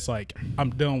argument that's like,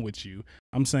 I'm done with you.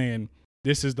 I'm saying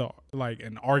this is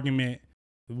an argument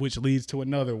which leads to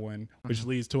another one, which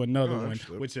leads to another one,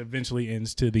 which eventually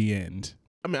ends to the end.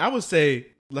 I mean, I would say,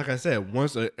 like I said,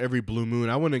 once every blue moon.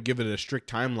 I wouldn't give it a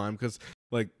strict timeline, because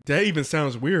like that even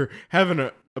sounds weird, having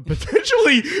a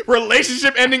potentially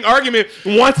relationship ending argument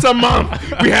once a month.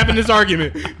 We having this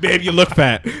argument, babe, you look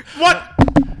fat. What?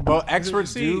 Well,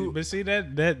 experts do, but see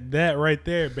that right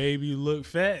there, babe, you look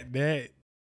fat. That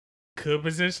could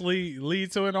potentially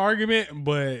lead to an argument,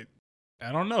 but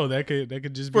I don't know. That could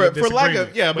just be a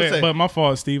disagreement. But my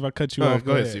fault, Steve. I cut you off.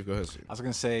 Go ahead, Steve. I was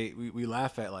gonna say we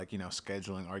laugh at like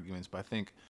scheduling arguments, but I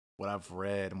think what I've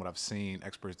read and what I've seen,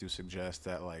 experts do suggest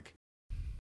that like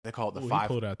they call it the five.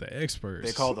 Pulled out the experts.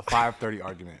 They call it the 5:30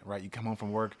 argument, right? You come home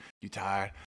from work, you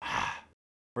tired.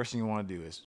 First thing you want to do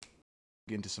is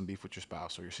get into some beef with your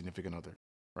spouse or your significant other,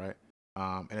 right?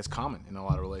 And it's common in a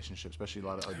lot of relationships, especially a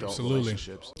lot of adult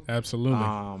relationships. Absolutely.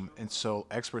 And so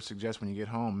experts suggest when you get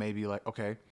home, maybe like,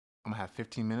 okay, I'm gonna have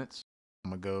 15 minutes.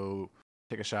 I'm gonna go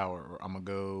take a shower, or I'm gonna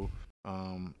go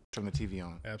turn the TV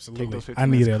on. Absolutely. Take those 15 I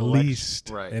need minutes, at least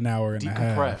an hour and a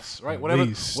half. Decompress, right?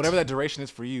 Whatever that duration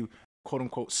is for you, quote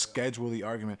unquote, schedule the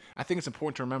argument. I think it's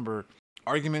important to remember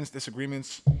arguments,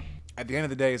 disagreements, at the end of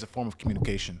the day, is a form of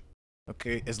communication.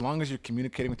 Okay, as long as you're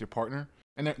communicating with your partner,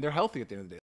 and they're healthy at the end of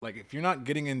the day. Like, if you're not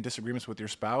getting in disagreements with your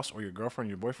spouse or your girlfriend,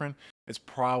 or your boyfriend, it's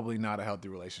probably not a healthy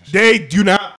relationship. They do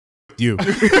not you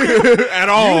at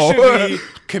all. You should be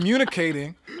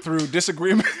communicating through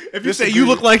disagreement. If you say you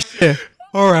look like shit,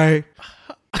 all right,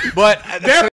 but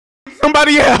there's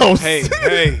somebody else. Hey,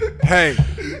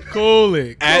 cool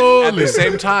it. At the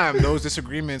same time, those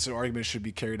disagreements and arguments should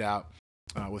be carried out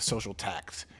with social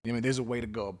tact. I mean, there's a way to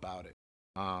go about it,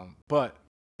 but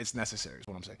it's necessary, is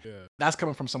what I'm saying. Yeah. That's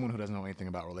coming from someone who doesn't know anything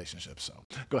about relationships. So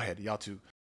go ahead, y'all two.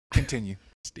 Continue.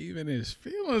 Steven his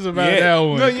feelings about that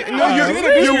one. No,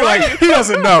 you're right. He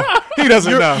doesn't know. He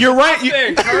doesn't know. You're right.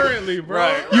 Currently, bro.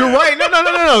 Right. You're right.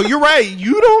 No. You're right.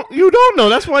 You don't know.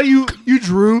 That's why you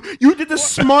did the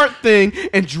smart thing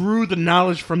and drew the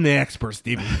knowledge from the expert,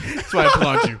 Steven. That's why I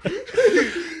applaud you.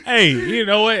 Hey, you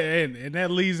know what? And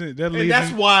that leads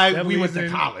that's why we went to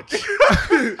college.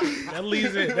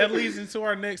 that leads into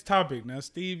our next topic. Now,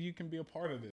 Steve, you can be a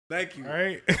part of this. Thank you. All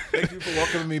right. Thank you for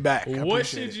welcoming me back. What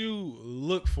should you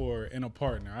look for in a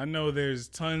partner? I know there's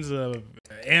tons of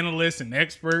analysts and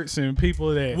experts and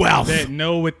people that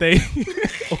know what they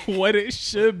what it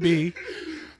should be.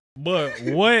 But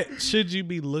what should you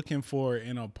be looking for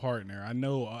in a partner? I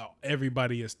know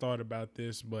everybody has thought about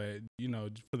this, but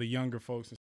for the younger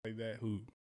folks and stuff like that who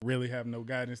really have no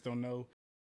guidance, don't know,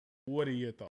 what are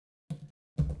your thoughts?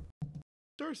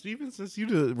 Sure, Steven, since you're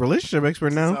the relationship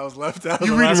expert now. I was left out.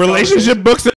 You reading relationship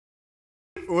books?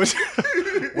 What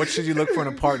should you look for in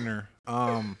a partner?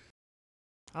 I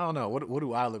don't know. What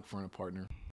do I look for in a partner?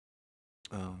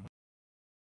 I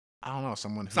don't know.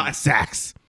 Someone who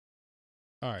Sacks.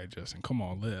 All right, Justin, come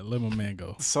on, let my man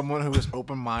go. Someone who is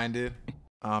open-minded,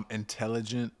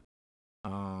 intelligent,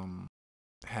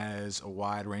 has a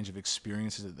wide range of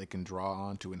experiences that they can draw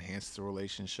on to enhance the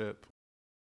relationship.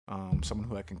 Someone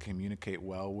who I can communicate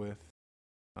well with.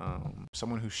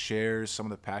 Someone who shares some of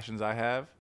the passions I have,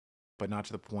 but not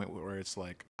to the point where it's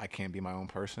like I can't be my own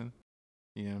person.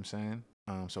 You know what I'm saying?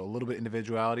 So a little bit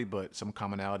individuality, but some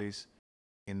commonalities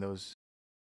in those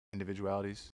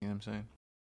individualities. You know what I'm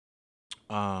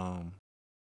saying?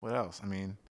 What else? I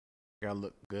mean, gotta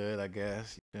look good, I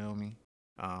guess. You feel me?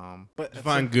 But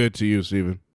Define good to you,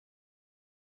 Steven.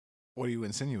 What are you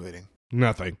insinuating?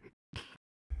 Nothing.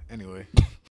 Anyway,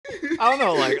 I don't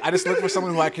know. Like, I just look for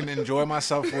someone who I can enjoy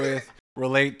myself with,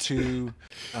 relate to.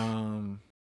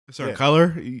 Certain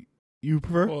color you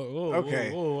prefer?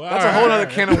 Okay, whoa, that's a whole other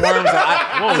can of worms.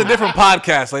 That's a different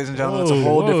podcast, ladies and gentlemen. That's a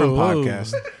whole different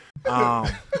podcast.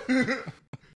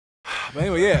 But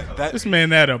anyway, yeah. This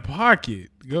man out of pocket.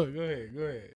 Go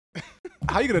ahead.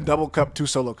 How you gonna double cup 2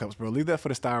 solo cups, bro? Leave that for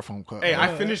the styrofoam cup. Hey,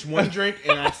 I finished one drink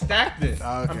and I stacked it. Okay,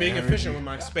 I'm being efficient with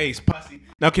my space, pussy.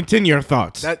 Now continue your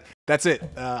thoughts. That's it.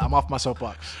 I'm off my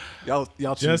soapbox. Y'all.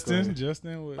 Justin,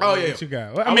 what you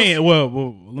got?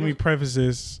 Well, let me preface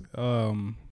this.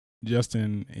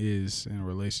 Justin is in a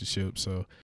relationship, so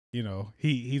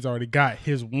he's already got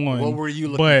his one. What were you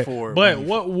looking for? But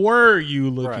what were you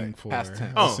looking for? Past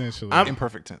tense. Essentially,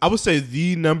 Imperfect tense. I would say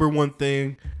the number one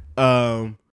thing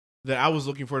that I was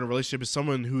looking for in a relationship is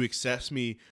someone who accepts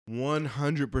me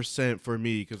 100% for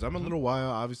me, because I'm a little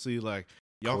wild. Obviously, like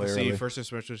y'all can see first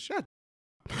semester. Shut.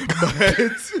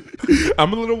 But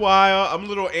I'm a little wild. I'm a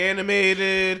little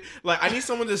animated. Like, I need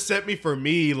someone to accept me for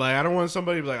me. Like, I don't want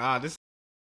somebody to be like, this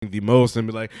is the most, and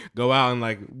be like, go out and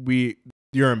like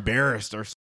you're embarrassed or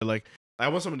something. Like, I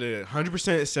want someone to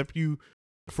 100% accept you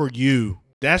for you.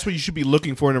 That's what you should be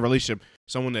looking for in a relationship.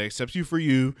 Someone that accepts you for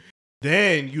you.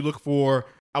 Then you look for,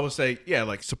 I would say,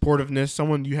 like supportiveness.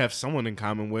 Someone you have someone in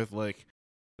common with. Like,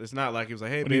 it's not like it was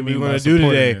like, hey, baby, what you want to do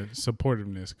today?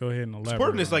 Supportiveness. Go ahead and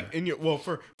elaborate. Supportiveness, like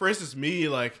for instance, me,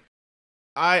 like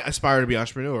I aspire to be an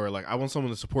entrepreneur. Like, I want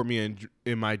someone to support me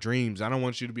in my dreams. I don't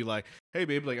want you to be like, hey,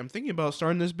 babe, like I'm thinking about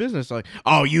starting this business. Like,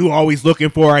 oh, you always looking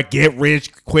for a get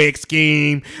rich quick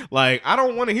scheme. Like, I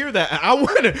don't want to hear that.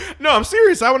 I'm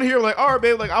serious. I want to hear like, all right,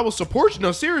 babe, like I will support you.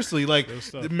 No, seriously, like,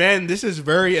 man, this is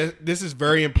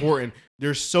very important.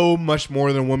 There's so much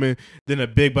more than a woman than a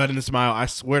big butt and a smile. I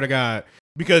swear to God.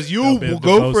 Because you will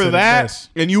go for that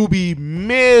and you will be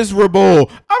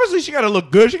miserable. Obviously, she got to look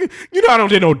good. I don't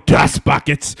do no dust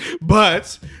buckets.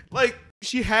 But, like,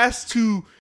 she has to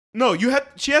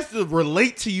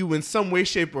relate to you in some way,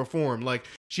 shape, or form. Like,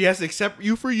 she has to accept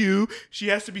you for you. She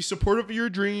has to be supportive of your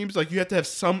dreams. Like, you have to have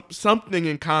something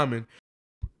in common.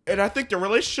 And I think the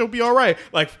relationship will be all right.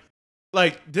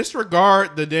 Like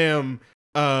disregard the damn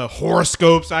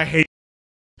horoscopes. I hate.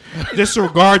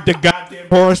 Disregard the goddamn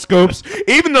horoscopes,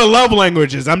 even the love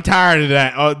languages. I'm tired of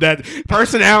that. That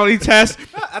personality test.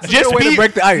 That's a good way to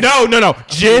break the ice. No.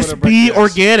 Just be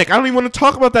organic. I don't even want to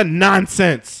talk about that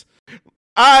nonsense.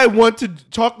 I want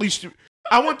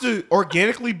to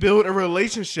organically build a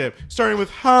relationship, starting with,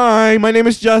 hi, my name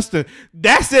is Justin.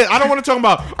 That's it. I don't want to talk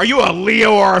about, are you a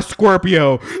Leo or a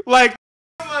Scorpio? Like,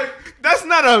 that's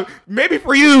not a, maybe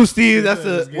for you, Steve. That's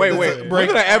a wait. When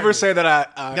did I ever say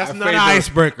that that's not an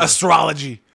icebreaker?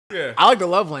 Astrology. Yeah, I like the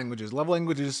love languages. Love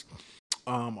languages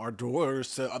are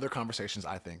doors to other conversations.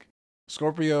 I think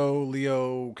Scorpio,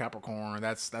 Leo, Capricorn.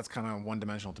 That's kind of one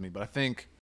dimensional to me. But I think,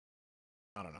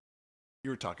 I don't know.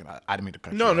 You were talking. I didn't mean to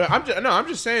cut you. I'm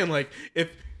just saying, like,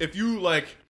 if you like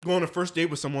go on a first date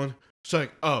with someone, it's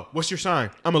like, oh, what's your sign?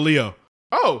 I'm a Leo.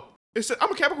 Oh,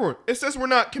 I'm a Capricorn. It says we're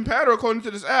not compatible according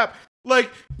to this app.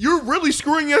 Like, you're really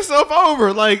screwing yourself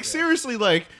over. Like, seriously,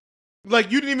 like you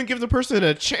didn't even give the person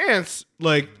a chance.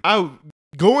 Like, I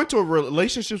go into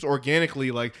relationships organically.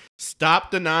 Like,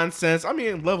 stop the nonsense. I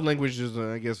mean, love languages,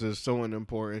 I guess, is so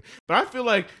important. But I feel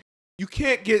like you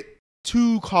can't get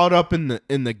too caught up in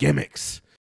the gimmicks.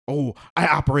 oh, I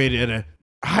operated at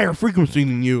a higher frequency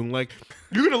than you. Like,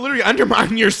 you're gonna literally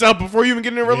undermine yourself before you even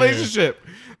get in a relationship.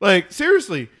 Like,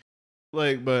 seriously.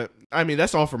 Like, but I mean,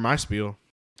 that's all for my spiel.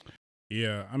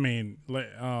 Yeah, I mean,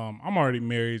 I'm already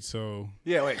married, so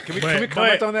Yeah, wait. Can we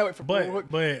comment on that?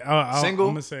 Single?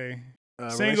 I'm gonna say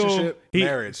single, relationship,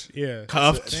 marriage. Yeah,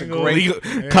 Cuffed, single,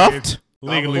 cuffed.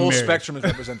 legally the whole married. spectrum is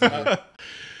represented here.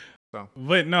 So.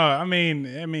 But no, I mean,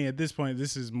 at this point,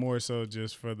 this is more so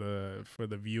just for the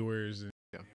viewers and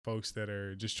folks that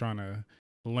are just trying to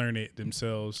learn it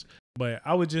themselves. But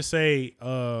I would just say,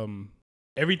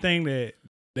 everything that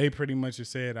they pretty much have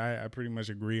said, I pretty much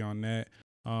agree on that.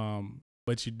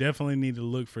 But you definitely need to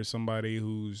look for somebody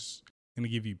who's going to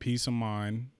give you peace of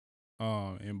mind.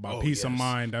 And by peace of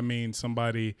mind, I mean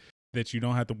somebody that you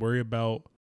don't have to worry about,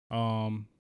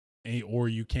 or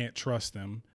you can't trust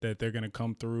them, that they're going to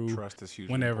come through Trust is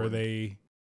hugely whenever important. they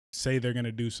say they're going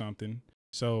to do something.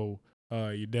 So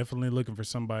you're definitely looking for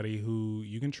somebody who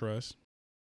you can trust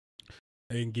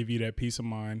and give you that peace of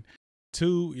mind.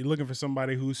 2, you're looking for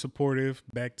somebody who's supportive.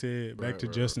 Back to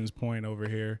Justin's point over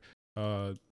here.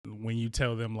 When you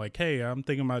tell them like, hey, I'm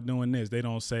thinking about doing this, they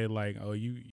don't say like, oh,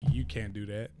 you can't do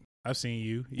that. I've seen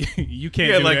you. You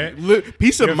can't do that.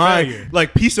 Peace of mind. Failure.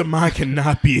 Like, peace of mind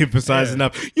cannot be emphasized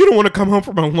enough. You don't want to come home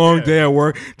from a long day at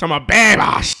work talking about, babe,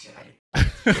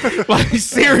 like,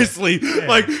 seriously.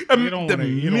 Like,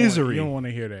 the misery. You don't want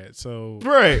to hear that. So,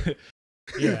 right.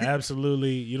 Yeah,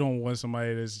 absolutely. You don't want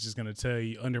somebody that's just going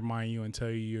to undermine you and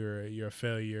tell you you're a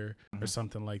failure or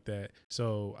something like that.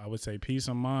 So I would say peace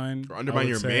of mind. Or undermine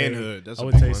your manhood. I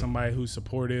would say somebody who's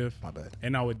supportive. My bad.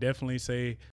 And I would definitely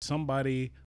say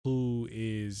somebody who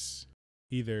is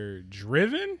either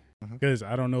driven, because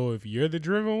I don't know if you're the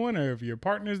driven one or if your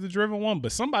partner's the driven one,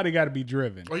 but somebody got to be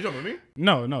driven. Oh, you talking about me?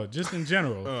 No, just in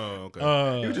general. Oh,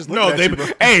 okay. You just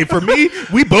hey, for me,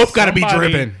 we both got to be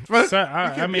driven. So,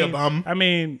 I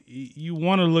mean, you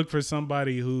want to look for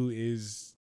somebody who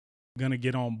is gonna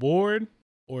get on board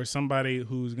or somebody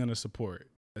who's gonna support.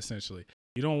 Essentially,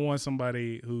 you don't want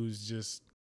somebody who's just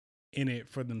in it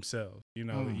for themselves. You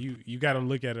know, you got to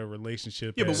look at a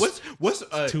relationship. Yeah, but what's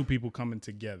 2 people coming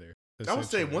together? I would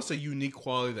say what's a unique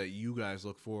quality that you guys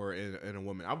look for in a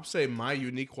woman? I would say my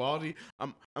unique quality,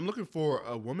 I'm looking for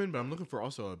a woman, but I'm looking for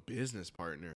also a business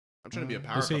partner. I'm trying to be a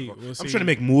power couple. I'm trying to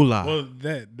make moolah. Well,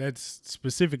 that's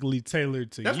specifically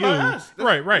tailored to that's you.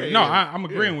 Right. Yeah, no, I'm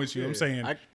agreeing with you. Yeah, I'm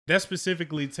saying that's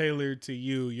specifically tailored to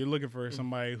you. You're looking for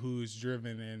somebody who's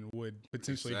driven and would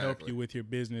potentially help you with your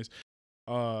business.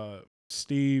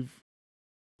 Steve?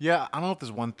 Yeah, I don't know if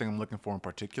there's one thing I'm looking for in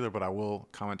particular, but I will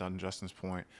comment on Justin's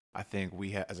point. I think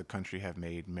we as a country have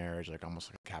made marriage like almost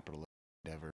like a capitalist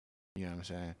endeavor. You know what I'm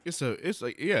saying?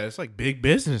 It's like big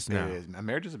business now. It is.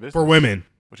 Marriage is a business for women,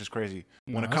 which is crazy.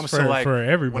 No, when it comes to like for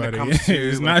everybody, when it comes to,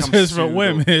 it's not just for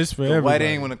women. It's for the everybody.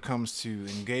 wedding. When it comes to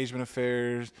engagement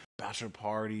affairs, bachelor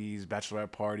parties,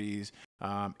 bachelorette parties,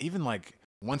 even like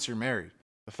once you're married,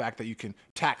 the fact that you can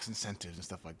tax incentives and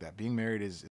stuff like that. Being married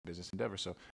is a business endeavor.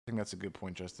 So I think that's a good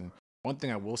point, Justin. One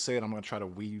thing I will say, and I'm going to try to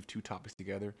weave 2 topics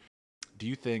together. Do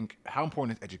you think, how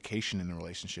important is education in a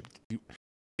relationship?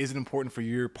 Is it important for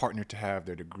your partner to have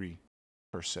their degree,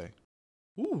 per se?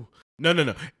 Ooh.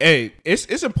 No. Hey,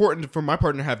 it's important for my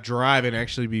partner to have drive and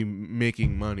actually be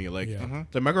making money. Like,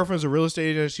 like my girlfriend's a real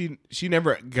estate agent. She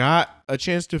never got a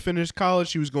chance to finish college.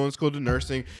 She was going to school to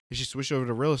nursing, and she switched over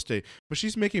to real estate. But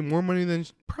she's making more money than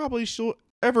probably she'll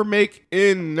ever make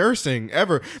in nursing,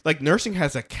 ever. Like, nursing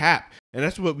has a cap, and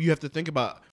that's what you have to think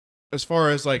about as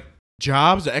far as, like,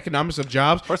 jobs, the economics of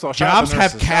jobs. First of all, jobs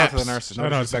have caps. Shout out to the nurses. No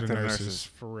Shout out to disrespect the to the nurses, nurses.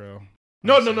 for real.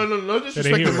 No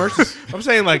disrespect to nurses. I'm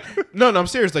saying, like, no, I'm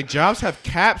serious. Like, jobs have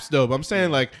caps, though. But I'm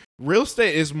saying, like, real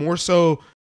estate is more so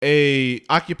a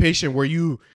occupation where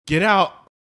you get out.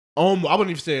 I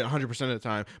wouldn't even say 100% of the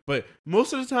time, but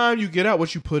most of the time you get out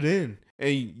what you put in,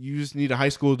 and you just need a high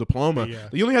school diploma. Yeah.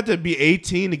 You only have to be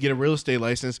 18 to get a real estate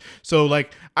license. So,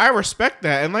 like, I respect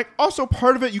that, and like, also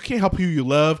part of it, you can't help who you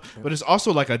love, but it's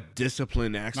also like a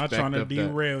discipline aspect. Not trying to of that.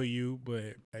 derail you,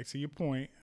 but back to your point.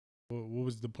 What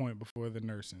was the point before the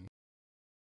nursing?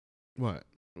 What?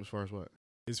 As far as what?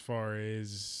 As far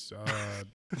as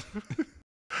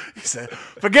He said,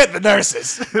 "Forget the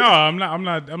nurses." no, I'm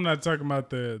not talking about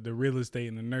the real estate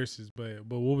and the nurses, but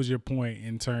what was your point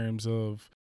in terms of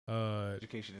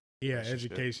Education.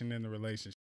 education in the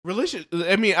relationship?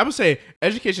 I mean, I would say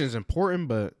education is important,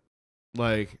 but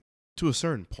like to a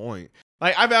certain point.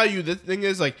 Like, I value, the thing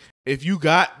is, like, if you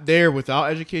got there without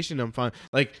education, I'm fine.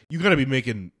 Like, you gotta be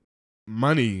making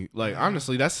money. Like,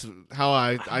 honestly, that's how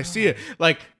I see it.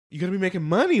 Like, you gotta be making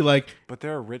money. Like, But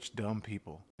there are rich, dumb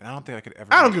people, and I don't think I could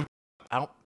ever. I don't give. I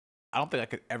don't. I don't think I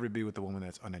could ever be with a woman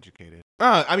that's uneducated.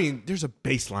 I mean, there's a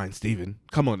baseline, Steven.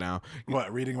 Come on now.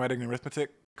 What, reading, writing, and arithmetic?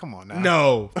 Come on now.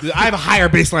 No, I have a higher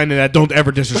baseline than that. Don't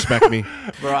ever disrespect me.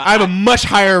 Bro, I have a much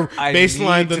higher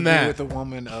baseline need than to that. Be with a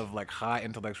woman of like high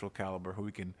intellectual caliber who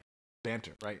we can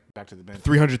banter. Right back to the banter.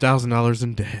 $300,000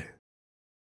 in debt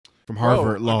from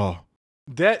Harvard Law.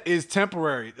 Debt is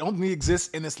temporary. It only exists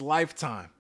in this lifetime.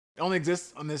 It only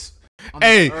exists on this.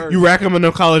 Hey, earth. you rack up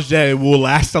enough college debt, it will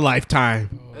last a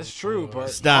lifetime. That's true, but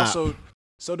Stop. also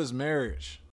so does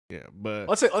marriage. Yeah, but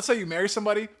Let's say you marry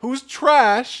somebody who's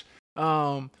trash,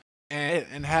 and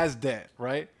has debt,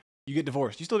 right? You get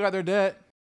divorced. You still got their debt.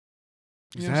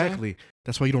 You know what I'm saying? exactly.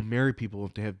 That's why you don't marry people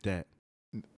if they have debt.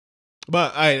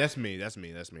 But hey, that's me.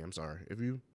 I'm sorry.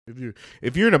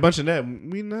 If you're in a bunch of debt,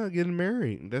 we not getting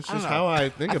married. That's I don't just know. how I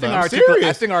think I about it. I I'm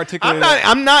serious. think I articulated.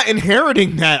 I'm not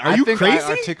inheriting that. Are you I crazy?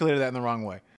 articulated that in the wrong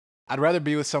way. I'd rather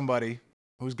be with somebody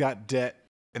who's got debt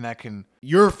and that can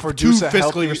You're too produce a fiscally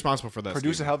healthy- responsible for that.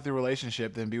 produce a Steven. healthy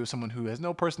relationship than be with someone who has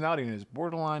no personality and is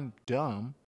borderline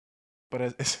dumb, but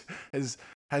has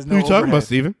no Who are you talking overhead. about,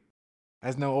 Steven?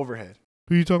 Has no overhead.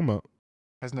 Who are you talking about?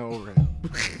 Has no overhead.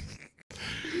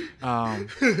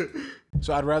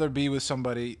 So I'd rather be with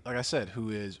somebody, like I said, who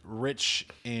is rich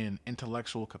in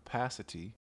intellectual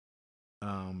capacity,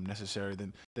 necessary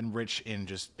than rich in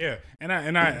just. Yeah, and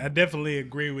I definitely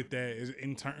agree with that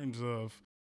in terms of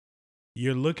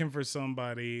you're looking for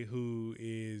somebody who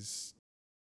is,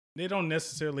 they don't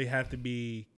necessarily have to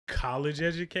be college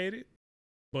educated,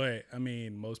 but I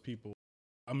mean,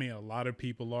 a lot of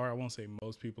people are. I won't say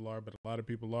most people are, but a lot of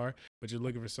people are. But you're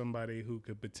looking for somebody who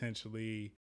could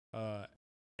potentially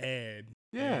add.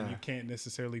 Yeah. And you can't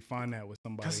necessarily find that with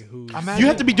somebody who. You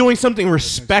have to be doing something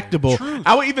respectable. Truth.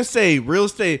 I would even say real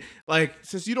estate, like,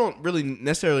 since you don't really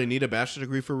necessarily need a bachelor's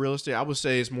degree for real estate, I would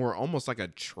say it's more almost like a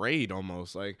trade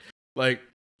almost. Like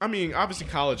I mean, obviously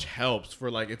college helps for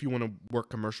like if you want to work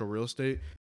commercial real estate,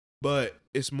 but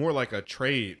it's more like a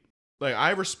trade. Like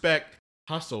I respect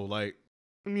hustle. Like,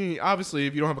 I mean, obviously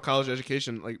if you don't have a college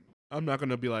education, like I'm not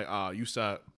gonna be like, you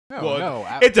suck. No,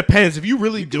 It depends. If you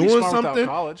really you can be doing smart without something,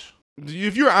 college.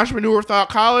 if you're an entrepreneur without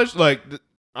college, like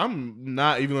I'm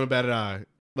not even gonna bat an eye.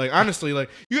 Like honestly, like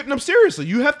no, seriously,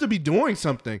 you have to be doing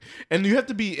something, and you have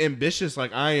to be ambitious,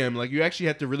 like I am. Like you actually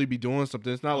have to really be doing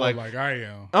something. It's not like I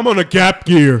am. I'm on a gap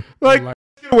year. Like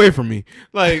get away from me.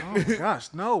 Like Oh my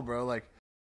gosh, no, bro. Like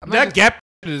that gap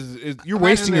is you're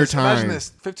wasting your time. Imagine this: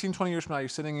 15, 20 years from now, you're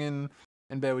sitting in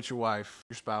bed with your wife,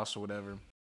 your spouse, or whatever,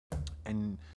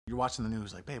 and you're watching the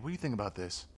news. Like, babe, what do you think about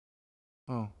this?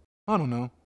 Oh, I don't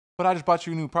know. But I just bought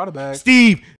you a new Prada bag.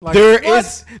 Steve, Like, there what?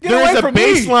 is Get away a from me.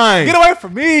 baseline. Get away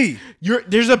from me.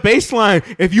 There's a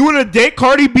baseline. If you want to date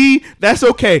Cardi B, that's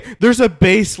okay. There is a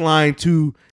baseline.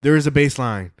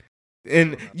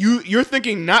 And you're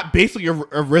thinking not basically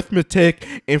arithmetic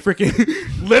and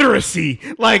freaking literacy.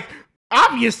 Like,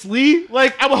 obviously,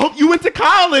 like I would hope you went to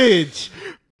college.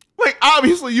 Like,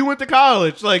 obviously you went to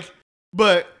college. Like,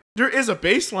 but there is a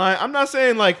baseline. I'm not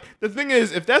saying like the thing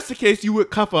is, if that's the case, you would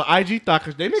cuff a IG thought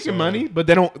because they making money, but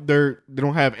they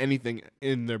don't have anything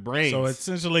in their brains. So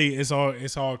essentially, it's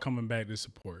all coming back to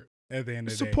support. At the end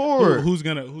of the day, Support. Who's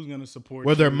gonna support?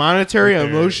 whether you monetary, with their-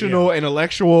 emotional,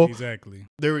 intellectual. Exactly.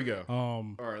 There we go. All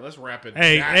right, let's wrap it.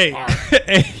 Hey,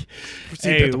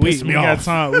 we got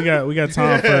time.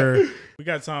 We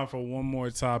got time for one more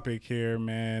topic here,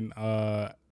 man.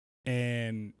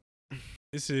 And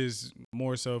this is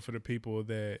more so for the people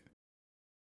that,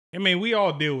 I mean, we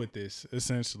all deal with this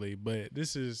essentially, but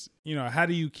this is, how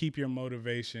do you keep your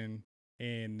motivation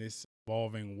in this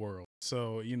evolving world?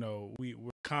 So, we're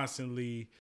constantly,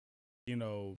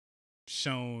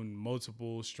 shown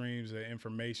multiple streams of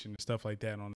information and stuff like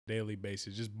that on a daily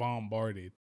basis, just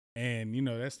bombarded. And,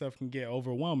 that stuff can get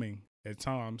overwhelming at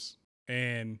times.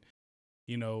 And,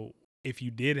 if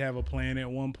you did have a plan at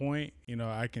one point,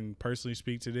 I can personally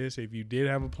speak to this. If you did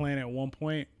have a plan at one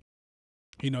point,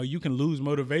 you can lose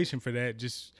motivation for that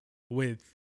just with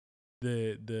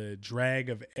the drag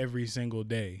of every single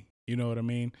day. You know what I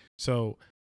mean? So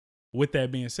with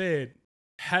that being said,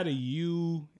 how do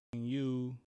you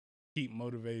keep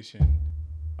motivation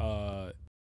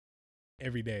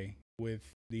every day with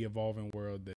the evolving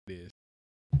world that it is?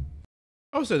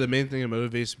 I would say the main thing that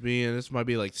motivates me, and this might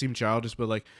be like seem childish, but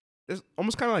like it's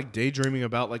almost kind of like daydreaming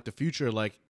about like the future.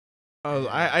 Like,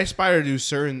 I aspire to do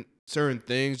certain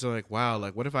things. Like, wow,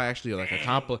 like what if I actually like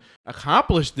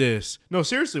accomplish this? No,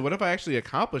 seriously, what if I actually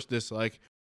accomplish this? Like,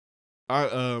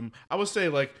 I would say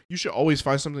like you should always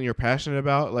find something you're passionate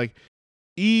about. Like,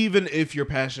 even if you're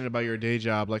passionate about your day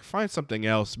job, like find something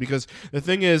else, because the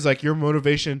thing is, like, your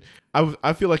motivation,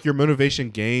 I feel like your motivation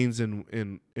gains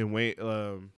in weight.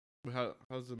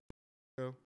 How's the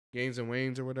go? Gains and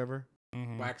wanes or whatever.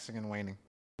 Mhm. Waxing and waning.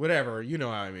 Whatever, you know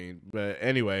how I mean. But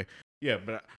anyway, yeah.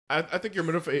 But I think your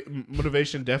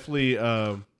motivation definitely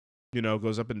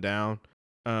goes up and down.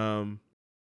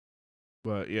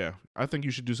 But yeah, I think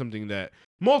you should do something that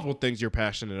multiple things you're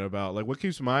passionate about. Like, what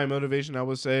keeps my motivation, I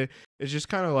would say, is just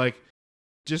kind of like,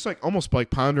 almost like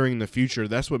pondering the future.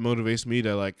 That's what motivates me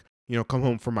to, like, come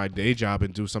home from my day job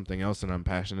and do something else that I'm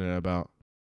passionate about.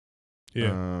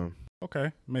 Yeah.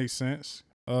 Okay, makes sense.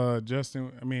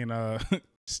 Justin,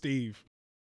 Steve,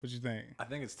 what you think? I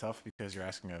think it's tough because you're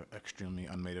asking an extremely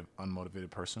unmotivated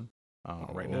person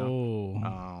right Oh.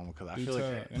 now. Because I feel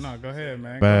like no, go ahead,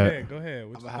 man. But- Go ahead.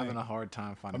 What I'm you having think? a hard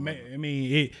time I finding.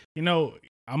 mean,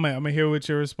 I'm gonna hear what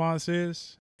your response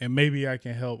is, and maybe I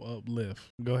can help uplift.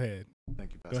 Go ahead.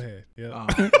 Thank you, Go Pastor. ahead. Yeah.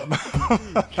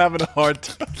 I'm having a hard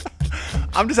time.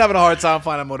 I'm just having a hard time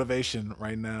finding motivation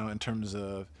right now in terms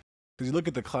of, because you look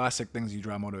at the classic things you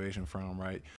draw motivation from,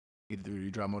 right? Either you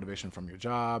draw motivation from your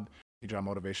job, you draw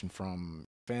motivation from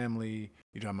family,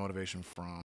 you draw motivation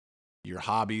from your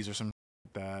hobbies or something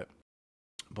like that.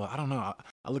 But I don't know.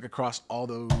 I look across all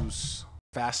those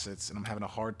facets and I'm having a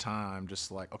hard time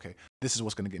just like, okay, this is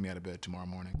what's going to get me out of bed tomorrow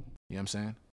morning. You know what I'm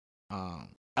saying?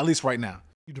 At least right now.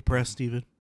 You depressed, Steven?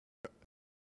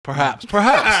 Perhaps.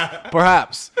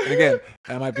 And again,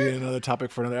 that might be another topic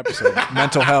for another episode.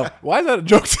 Mental health. Why is that a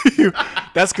joke to you?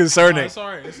 That's concerning. It's all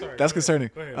right. That's concerning.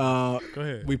 Go ahead. Go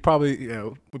ahead. We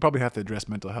probably have to address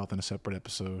mental health in a separate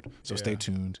episode. So stay Yeah.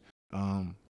 tuned.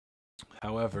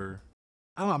 However,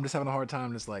 I don't know. I'm just having a hard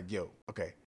time. Just like,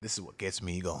 okay, this is what gets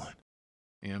me going.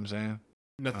 You know what I'm saying?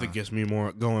 Nothing gets me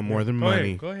more than Go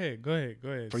money. Ahead. Go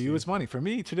ahead. For you, it's money. For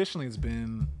me, traditionally, it's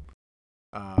been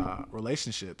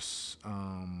relationships.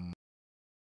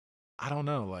 I don't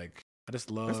know. Like, I just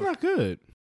love. That's not good.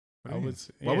 I would.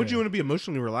 Why would you want to be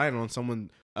emotionally reliant on someone,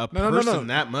 No. person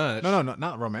that much? No,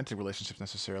 not romantic relationships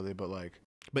necessarily, but like.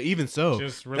 But even so,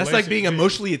 Just that's like being relationship-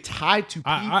 emotionally tied to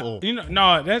people.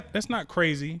 That's not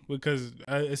crazy because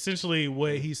essentially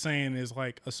what he's saying is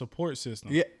like a support system.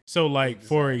 Yeah. So, like,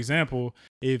 for example,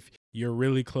 if you're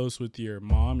really close with your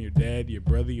mom, your dad, your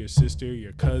brother, your sister,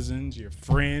 your cousins, your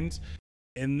friends,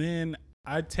 and then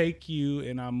I take you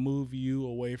and I move you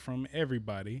away from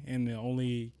everybody, and the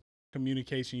only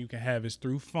communication you can have is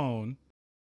through phone,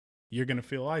 you're going to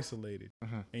feel isolated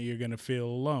Mhm. and you're going to feel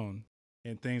alone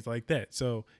and things like that.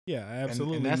 So, yeah, I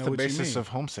absolutely And that's know the what you basis mean. of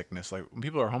homesickness. Like when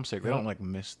people are homesick, they Yep. don't like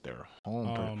miss their home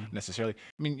Um, necessarily.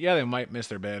 I mean, yeah, they might miss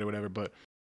their bed or whatever, but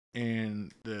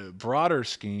in the broader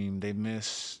scheme, they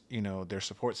miss, their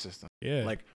support system. Yeah.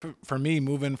 Like for me,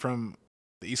 moving from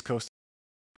the East Coast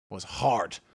was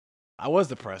hard. I was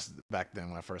depressed back then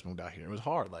when I first moved out here. It was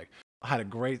hard. Like I had a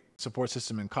great support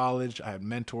system in college. I had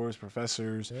mentors,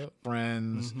 professors, Yep.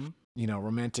 friends, Mhm.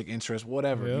 romantic interests,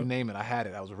 whatever, you Yep. name it. I had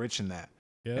it. I was rich in that.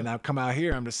 Yep. And I come out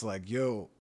here, I'm just like, yo,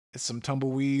 it's some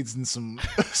tumbleweeds and some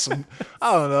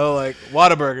I don't know, like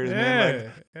Whataburgers, man.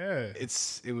 Like yeah.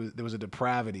 there was a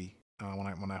depravity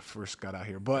when I first got out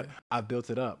here, but I built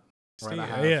it up. Right?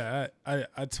 See,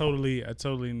 I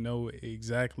totally know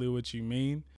exactly what you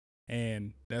mean,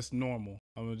 and that's normal.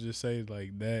 I'm gonna just say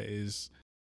like that is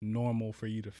normal for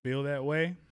you to feel that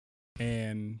way,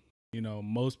 and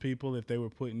most people, if they were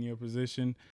put in your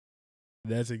position,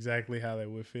 that's exactly how they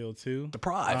would feel too.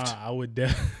 Deprived.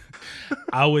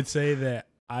 I would say that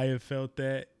I have felt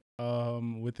that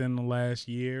within the last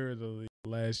year or the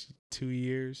last 2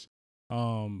 years.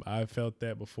 I felt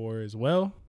that before as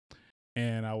well.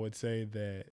 And I would say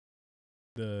that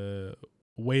the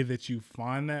way that you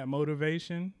find that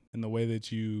motivation and the way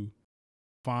that you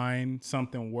find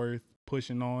something worth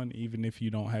pushing on, even if you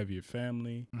don't have your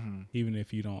family, Mhm. even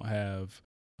if you don't have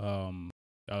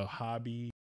a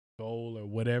hobby, goal, or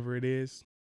whatever it is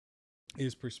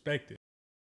perspective.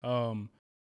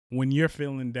 When you're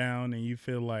feeling down and you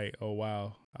feel like, oh,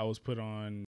 wow, I was put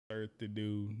on earth to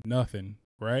do nothing,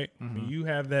 right? When Mhm. you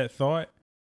have that thought,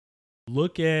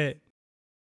 look at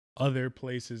other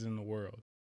places in the world.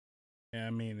 And I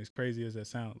mean, as crazy as that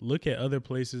sounds, look at other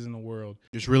places in the world.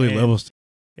 Just really And- levels.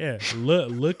 Yeah,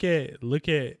 look at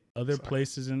other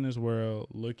places in this world.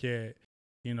 Look at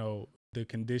the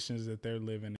conditions that they're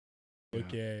living in.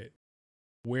 Look at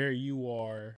where you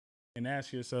are, and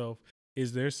ask yourself: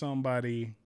 is there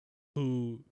somebody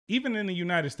who, even in the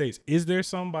United States, is there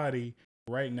somebody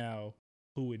right now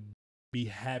who would be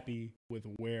happy with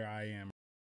where I am?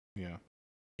 Yeah.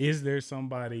 Is there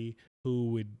somebody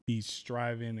who would be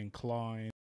striving and clawing,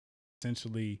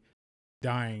 essentially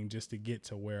dying just to get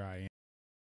to where I am.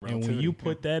 And when Relativity, you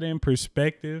put that in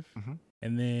perspective, Mhm.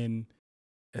 and then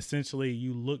essentially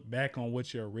you look back on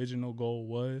what your original goal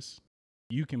was,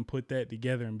 you can put that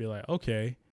together and be like,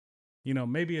 okay, you know,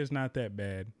 maybe it's not that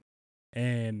bad.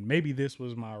 And maybe this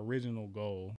was my original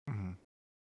goal, Mhm.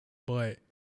 but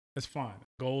that's fine.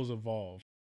 Goals evolve.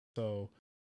 So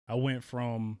I went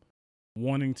from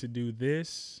wanting to do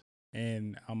this,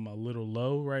 and I'm a little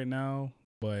low right now,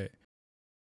 but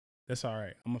that's all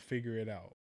right. I'm going to figure it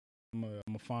out. I'm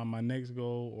gonna find my next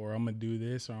goal, or I'm gonna do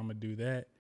this, or I'm gonna do that,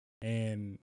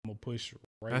 and I'm gonna push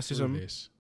right Can I say through something? this.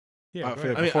 Yeah, I go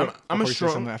feel ahead. like I mean, before, I'm a before you say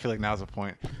strong- something, I feel like now's a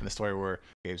point in the story where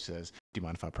Gabe says, "Do you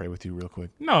mind if I pray with you real quick?"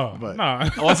 No, But- no.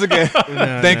 Once again,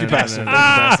 thank you, Pastor. no.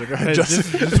 Thank you, Pastor. Go ahead, Hey,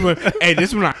 Justin. this one, hey,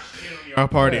 this one, our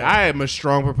party. Yeah. I am a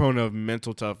strong proponent of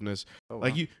mental toughness. Oh, wow.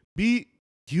 Like, you be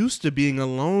used to being a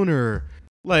loner.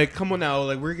 Like, come on now.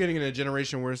 Like, we're getting in a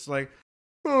generation where it's like,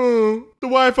 oh, the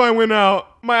Wi-Fi went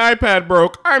out. My iPad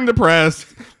broke. I'm depressed.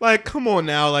 Like, come on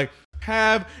now. Like,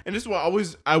 and this is what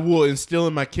I will instill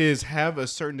in my kids, have a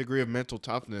certain degree of mental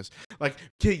toughness. Like,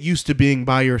 get used to being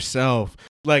by yourself.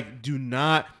 Like, do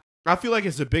not. I feel like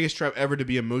it's the biggest trap ever to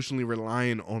be emotionally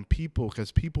reliant on people,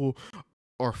 because people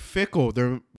are fickle.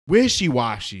 They're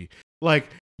wishy-washy. Like,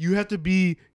 you have to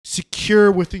be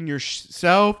secure within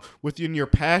yourself, within your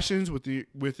passions,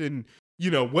 within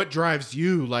what drives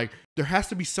you. Like, there has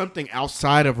to be something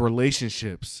outside of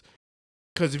relationships,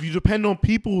 because if you depend on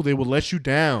people, they will let you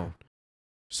down.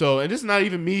 So, and this is not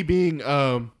even me being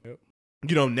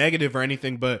negative or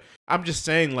anything, but I'm just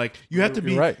saying, like, you have to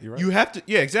be You're right. You're right. you have to,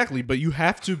 yeah, exactly, but you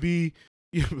have to be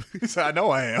I know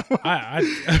I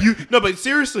am. no, but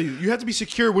seriously, you have to be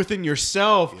secure within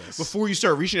yourself Yes. before you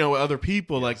start reaching out with other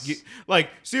people. Yes. Like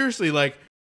seriously, like,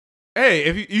 hey,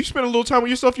 if you spend a little time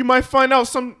with yourself, you might find out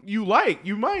some you like.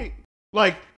 You might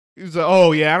like. It's like,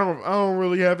 oh yeah, I don't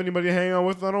really have anybody to hang out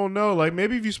with. I don't know. Like,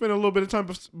 maybe if you spend a little bit of time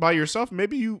by yourself,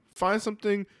 maybe you find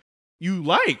something you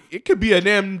like. It could be a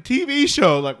damn TV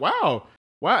show. Like, wow,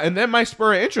 and that might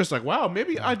spur an interest. Like, wow,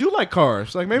 maybe I do like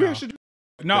cars. Like, maybe I should.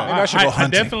 No, Maybe I should go I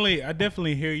hunting.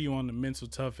 definitely hear you on the mental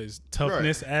toughness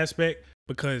aspect,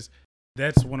 because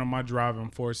that's one of my driving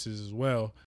forces as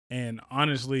well. And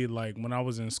honestly, like, when I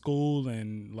was in school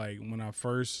and like when I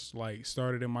first like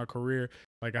started in my career,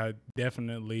 like, I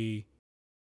definitely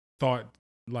thought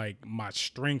like my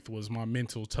strength was my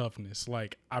mental toughness.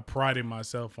 Like, I prided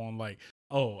myself on, like,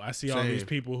 oh, I see all these Same.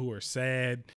 people who are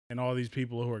sad and all these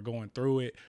people who are going through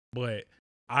it, but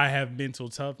I have mental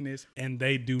toughness and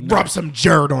they do not. Rub some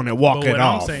dirt on it, walk But it what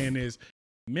off. I'm saying is,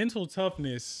 mental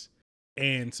toughness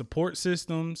and support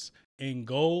systems and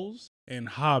goals and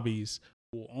hobbies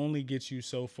will only get you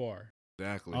so far.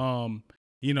 Exactly. I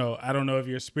don't know if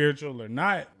you're spiritual or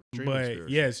not, Extremely but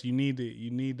spiritual. yes, you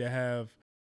need to have,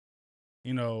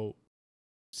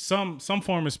 some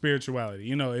form of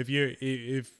spirituality.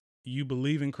 If you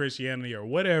believe in Christianity or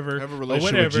whatever, Have a or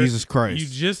relationship whatever, with Jesus Christ. you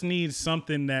just need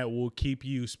something that will keep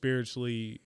you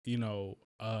spiritually,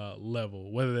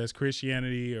 level, whether that's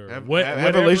Christianity or have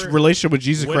whatever, a relationship with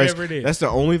Jesus Christ. whatever it is. That's the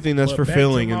only thing that's But back to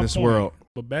fulfilling in my this point. world.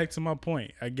 But back to my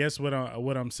point, I guess what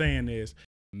I'm saying is,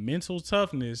 mental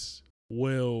toughness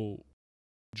will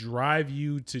drive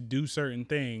you to do certain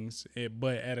things,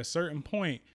 but at a certain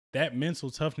point, that mental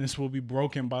toughness will be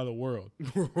broken by the world.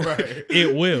 Right.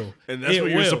 It will. And that's It where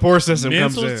your will. support system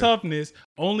comes Mental in. toughness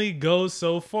only goes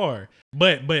so far.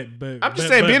 But I'm just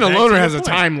saying, being a back loner to has the a point.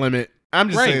 time limit. I'm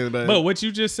just Right. saying, But what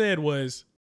you just said was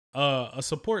a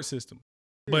support system.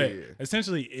 But Yeah.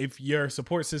 essentially, if your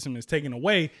support system is taken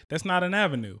away, that's not an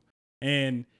avenue.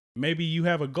 And maybe you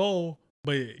have a goal,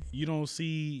 but you don't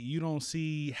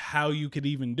see how you could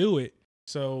even do it.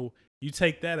 So you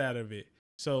take that out of it.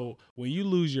 So when you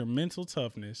lose your mental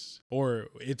toughness, or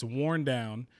it's worn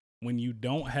down, when you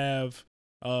don't have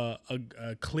a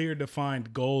clear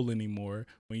defined goal anymore,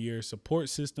 when your support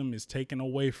system is taken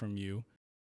away from you,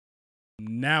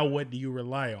 now what do you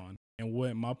rely on? And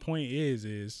what my point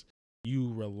is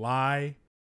you rely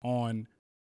on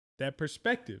that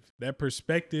perspective. That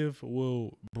perspective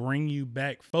will bring you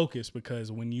back focused,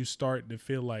 because when you start to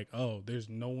feel like, oh, there's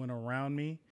no one around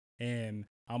me and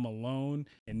I'm alone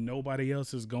and nobody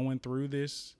else is going through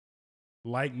this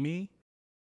like me,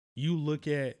 you look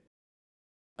at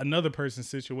another person's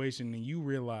situation and you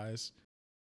realize,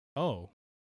 oh,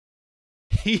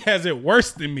 he has it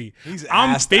worse than me. He's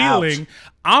I'm assed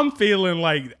out. feeling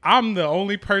like I'm the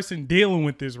only person dealing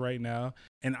with this right now,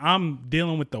 and I'm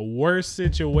dealing with the worst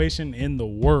situation in the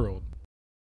world.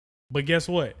 But guess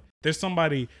what? There's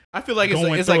somebody I feel like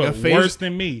going it's through like a it phase. worse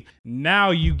than me.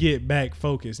 Now you get back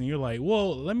focused and you're like,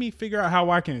 well, let me figure out how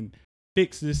I can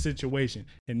fix this situation,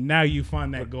 and now you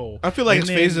find that goal. I feel like And it's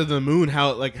then- phases of the moon,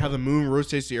 how the moon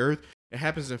rotates the earth. It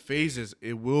happens in phases.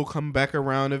 It will come back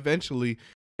around eventually.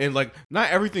 And like not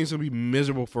everything's gonna be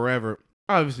miserable forever.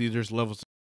 Obviously there's levels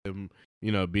of,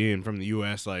 being from the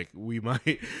US, like we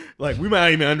might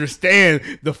not even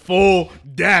understand the full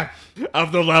depth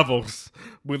of the levels.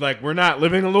 We're not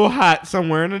living a little hot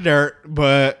somewhere in the dirt,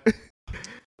 but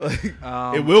like,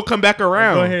 it will come back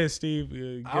around. Go ahead, Steve.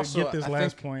 Get this I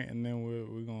last think point, and then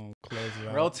we're gonna close it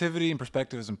out. relativity and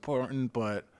perspective is important,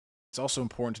 but it's also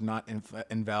important to not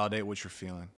invalidate what you're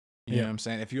feeling. You know what I'm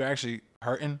saying? If you're actually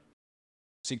hurting,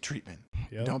 seek treatment.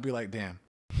 Yep. Don't be like, damn.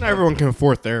 Not everyone can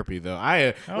afford therapy though.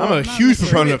 I'm a not huge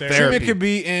proponent of necessarily therapy. Treatment could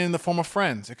be in the form of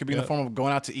friends. It could be in Yep. the form of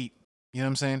going out to eat. You know what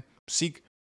I'm saying? Seek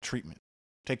treatment.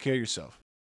 Take care of yourself.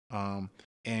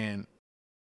 And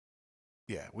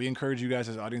yeah, we encourage you guys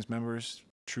as audience members,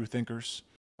 true thinkers,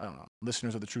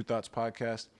 listeners of the True Thoughts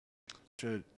podcast,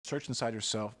 to search inside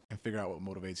yourself and figure out what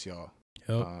motivates y'all.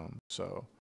 Yep.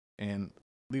 And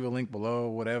leave a link below,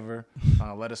 whatever.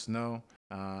 Let us know.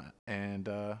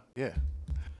 Yeah.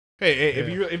 Hey,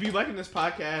 if you liking this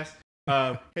podcast,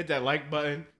 hit that like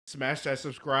button, smash that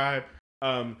subscribe.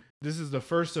 This is the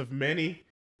first of many,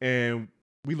 and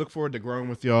we look forward to growing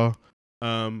with y'all.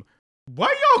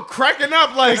 Why y'all cracking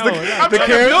up like I'm trying to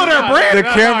build our brand?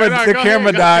 The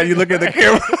camera died. You look at the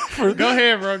camera. Go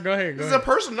ahead, bro. Go ahead. This is a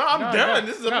personal. No, I'm done.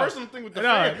 This is a no. personal thing with the No,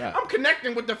 fans. no. I'm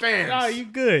connecting with the fans. Nah, you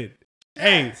good.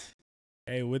 Yes.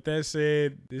 Hey, with that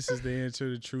said, this is the Answer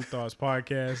the True Thoughts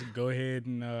podcast. Go ahead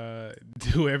and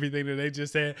do everything that they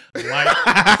just said.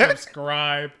 Like,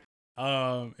 subscribe.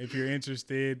 If you're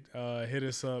interested, hit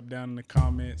us up down in the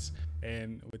comments.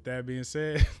 And with that being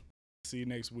said, see you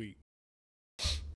next week.